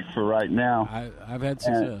good pick for right now. I've had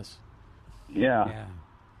success. Yeah.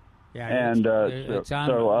 And it's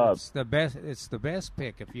the best. It's the best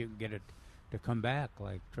pick if you can get it to come back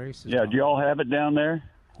like Tracy. Yeah, do y'all have it down there?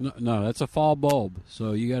 No, that's a fall bulb.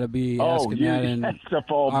 So you got to be asking that in that's a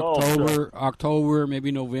fall bulb. October,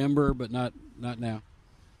 maybe November, but not now.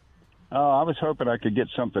 Oh, I was hoping I could get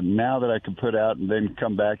something now that I could put out and then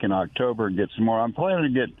come back in October and get some more. I'm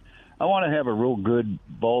planning to I want to have a real good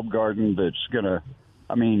bulb garden that's going to,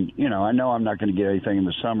 I know I'm not going to get anything in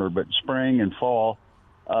the summer, but spring and fall,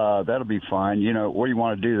 that'll be fine. What do you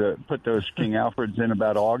want to do? Put those King Alfreds in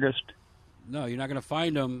about August? No, you're not going to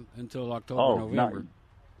find them until October, November.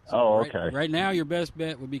 Okay. Right now, your best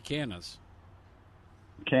bet would be cannas.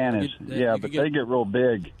 Cannas, but they get real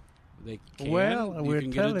big. They can. Well, you can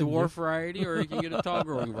get a dwarf variety, or you can get a tall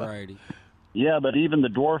growing variety. Yeah, but even the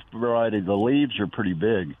dwarf variety, the leaves are pretty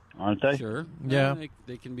big, aren't they? Sure. Yeah.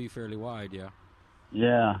 They can be fairly wide. Yeah.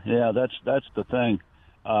 Yeah. That's the thing.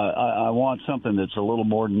 I want something that's a little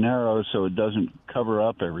more narrow so it doesn't cover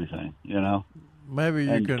up everything. Maybe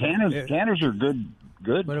you and can. Cannas are good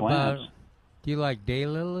What plants. about? Do you like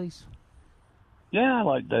daylilies? Yeah, I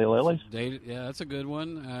like daylilies. Yeah, that's a good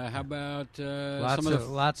one. How about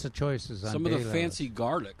lots of choices on some of the fancy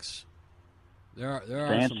garlics? There are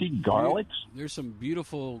fancy garlics. There's some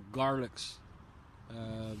beautiful garlics.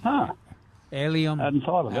 Allium. I hadn't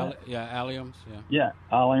thought of that. Alliums. Yeah. Yeah,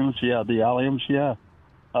 alliums. Yeah, the alliums. Yeah.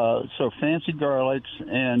 So fancy garlics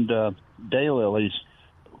and daylilies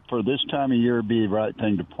for this time of year would be the right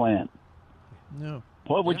thing to plant. No.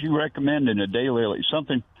 What would you recommend in a daylily?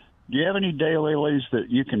 Something. Do you have any daylilies that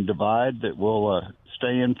you can divide that will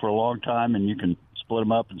stay in for a long time, and you can split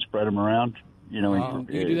them up and spread them around? You can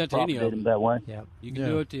do that to any of them. That way. Yeah, you can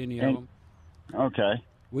do it to any of them. Okay.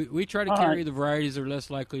 We try to carry the varieties that are less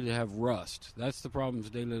likely to have rust. That's the problems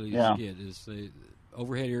daylilies get. Is they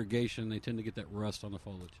overhead irrigation. They tend to get that rust on the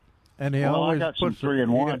foliage. And he always puts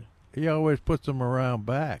 3-in-1. He always puts them around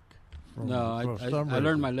back. I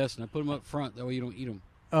learned my lesson. I put them up front. That way you don't eat them.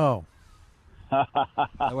 Oh.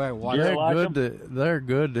 That way I watch They're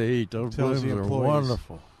good to eat. Those blooms are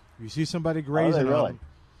wonderful. You see somebody grazing really? on them,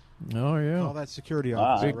 Oh, yeah. Call that security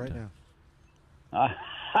officer right now.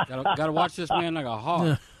 Got to watch this man like a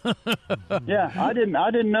hawk. Yeah, I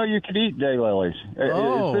didn't know you could eat daylilies. Is this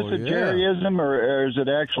a Jerryism or is it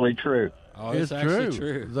actually true? Oh, it's actually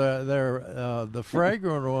true. The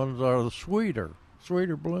fragrant ones are the sweeter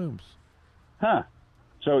blooms. Huh.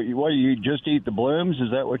 So, you just eat the blooms?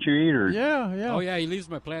 Is that what you eat? Or? Yeah. Oh, yeah, he leaves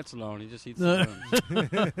my plants alone. He just eats the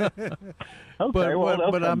blooms. Okay,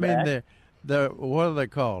 but I mean, they're what are they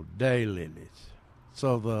called? Daylilies.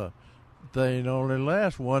 So they only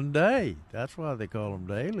last one day. That's why they call them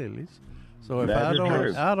daylilies. So if I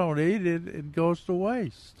don't eat it, it goes to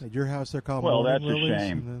waste. At your house, they're called that's lilies, a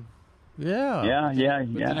shame. Yeah.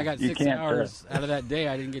 But then I got 6 hours out of that day.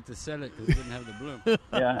 I didn't get to set it because it didn't have the bloom.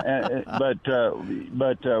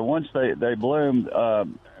 But once they bloom,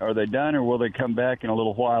 are they done, or will they come back in a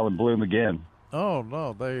little while and bloom again? Oh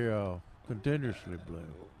no, they continuously bloom.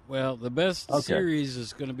 Well, the best series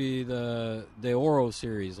is going to be the De Oro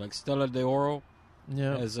series, like Stella De Oro.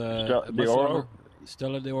 Yeah, Stella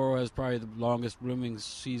De Oro has probably the longest blooming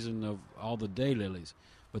season of all the daylilies.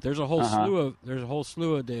 But there's a whole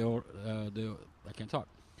slew of De Oro. I can't talk.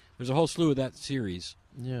 There's a whole slew of that series.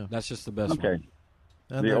 Yeah, that's just the best one. Okay,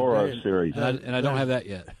 the Oro series, and I don't have that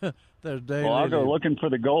yet. Well, I'll go looking for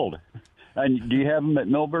the gold. And do you have them at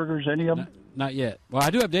Millburgers? Any of them? Not yet. Well, I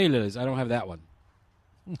do have daylilies. I don't have that one.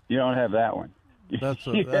 You don't have that one. You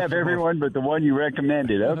have everyone but the one you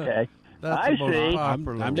recommended. Okay. I see. I'm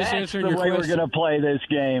just answering your question. That's the way we're going to play this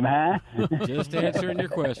game, huh? Just answering your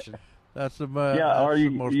question. That's the are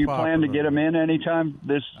you plan to get them in anytime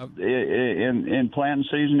this in planting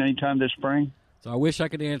season? Anytime this spring? So I wish I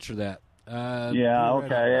could answer that.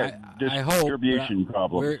 Okay. I hope. Distribution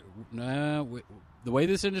problem. The way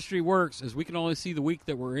this industry works is we can only see the week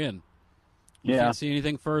that we're in. You can't see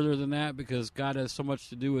anything further than that because God has so much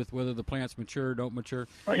to do with whether the plants mature or don't mature.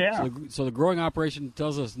 Oh, yeah. So the growing operation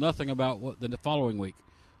tells us nothing about what the following week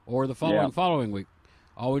or the following week.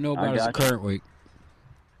 All we know about is the current week.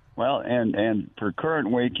 Well, and for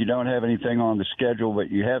current week, you don't have anything on the schedule,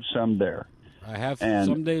 but you have some there. I have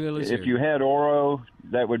some daylilies If you had Oro,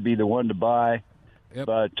 that would be the one to buy. Yep.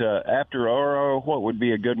 But after Oro, what would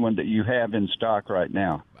be a good one that you have in stock right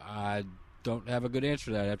now? I don't have a good answer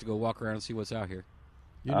to that. I have to go walk around and see what's out here.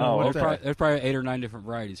 There's probably 8 or 9 different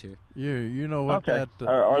varieties here. You know what? Okay.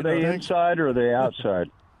 Are they inside or are they outside?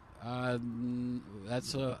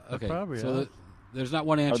 That's okay. Probably there's not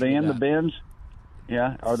one answer. Are they in the bins?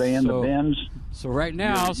 Yeah. Are they in the bins? So right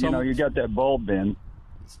now, you got that bulb bin.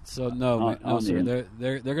 So no, sir.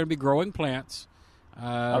 They're going to be growing plants.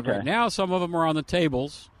 Right now, some of them are on the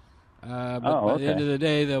tables. But by the end of the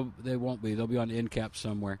day, they won't be. They'll be on the end cap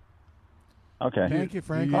somewhere. Okay. Thank you,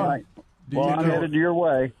 Frank. All right. Well, I'm headed your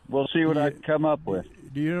way. We'll see what I can come up with.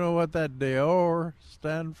 Do you know what that Dior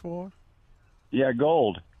stands for? Yeah,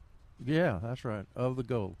 gold. Yeah, that's right. Of the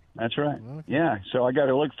gold. That's right. Okay. Yeah, so I got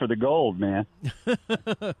to look for the gold, man.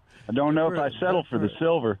 I don't know if I settle for the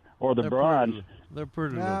silver or the bronze. They're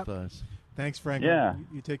pretty little things. Thanks, Frank. Yeah.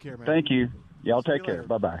 You take care, man. Thank you. Y'all take care.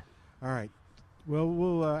 Bye-bye. All right. Well,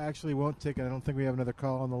 we'll actually won't take it. I don't think we have another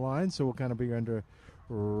call on the line, so we'll kind of be going to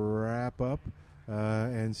wrap up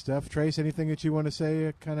and stuff. Trace, anything that you want to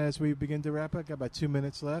say kind of as we begin to wrap up? Got about 2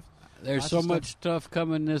 minutes left. There's so much stuff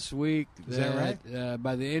coming this week. Is that right?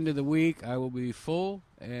 By the end of the week, I will be full,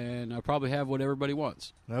 and I'll probably have what everybody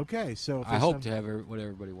wants. Okay. So I hope to have what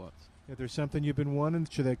everybody wants. If there's something you've been wanting,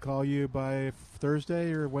 should they call you by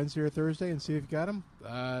Thursday or Wednesday or Thursday and see if you got them?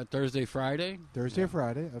 Thursday, Friday. Thursday or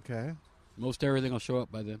Friday, okay. Most everything will show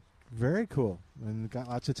up by then. Very cool. And got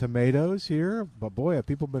lots of tomatoes here, but boy, have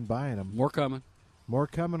people been buying them. More coming. More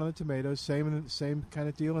coming on the tomatoes. Same kind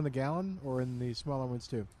of deal in the gallon or in the smaller ones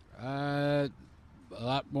too? A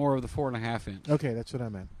lot more of the 4.5 inch. Okay, that's what I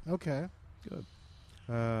meant. Okay. Good.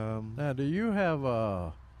 Now, do you have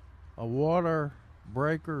a water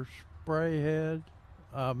breaker spray head?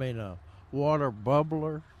 I mean, a water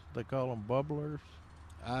bubbler. They call them bubblers.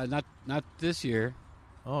 Not this year.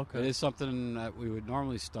 Okay. It is something that we would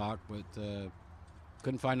normally stock, but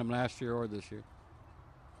couldn't find them last year or this year.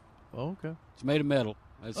 Okay. It's made of metal.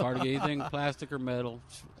 It's hard to get anything plastic or metal.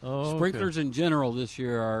 Oh, Sprinklers in general this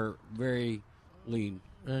year are very lean.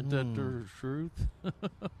 Isn't that the truth?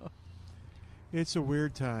 It's a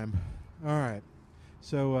weird time. All right.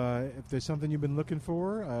 So if there's something you've been looking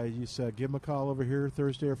for, you just give them a call over here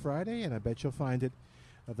Thursday or Friday, and I bet you'll find it.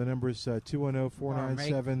 The number is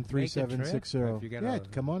 210-497-3760. Yeah,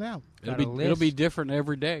 come on out. It'll be different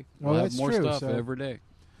every day. We'll have more stuff every day.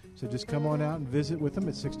 So just come on out and visit with them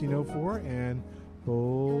at 1604 and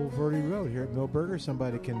Boulevardy Road here at Millburger.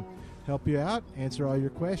 Somebody can help you out, answer all your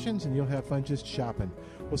questions, and you'll have fun just shopping.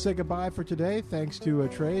 We'll say goodbye for today. Thanks to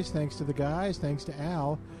Trace, thanks to the guys, thanks to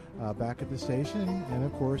Al back at the station, and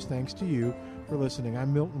of course, thanks to you for listening.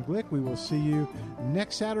 I'm Milton Glick. We will see you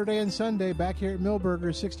next Saturday and Sunday back here at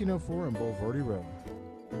Millburgers, 1604 on Boulevardy Road.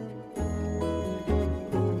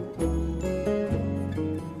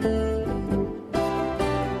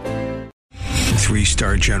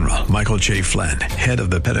 Three-star General Michael J. Flynn, head of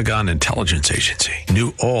the Pentagon Intelligence Agency,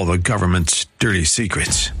 knew all the government's dirty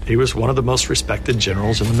secrets. He was one of the most respected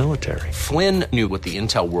generals in the military. Flynn knew what the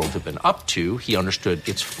intel world had been up to. He understood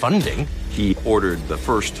its funding. He ordered the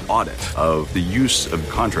first audit of the use of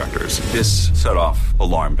contractors. This set off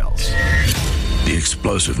alarm bells. The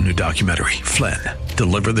explosive new documentary, Flynn,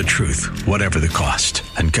 Deliver the Truth, Whatever the Cost,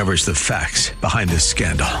 uncovers the facts behind this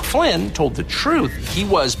scandal. Flynn told the truth. He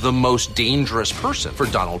was the most dangerous person for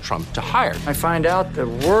Donald Trump to hire. I find out the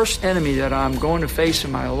worst enemy that I'm going to face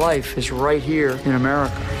in my life is right here in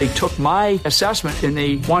America. They took my assessment and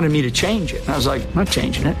they wanted me to change it. And I was like, I'm not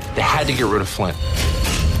changing it. They had to get rid of Flynn.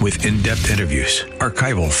 With in-depth interviews,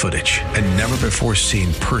 archival footage, and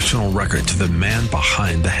never-before-seen personal records of the man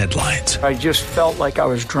behind the headlines. I just felt like I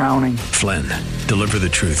was drowning. Flynn, Deliver the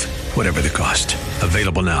Truth, Whatever the Cost.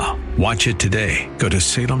 Available now. Watch it today. Go to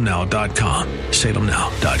salemnow.com.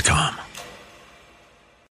 salemnow.com.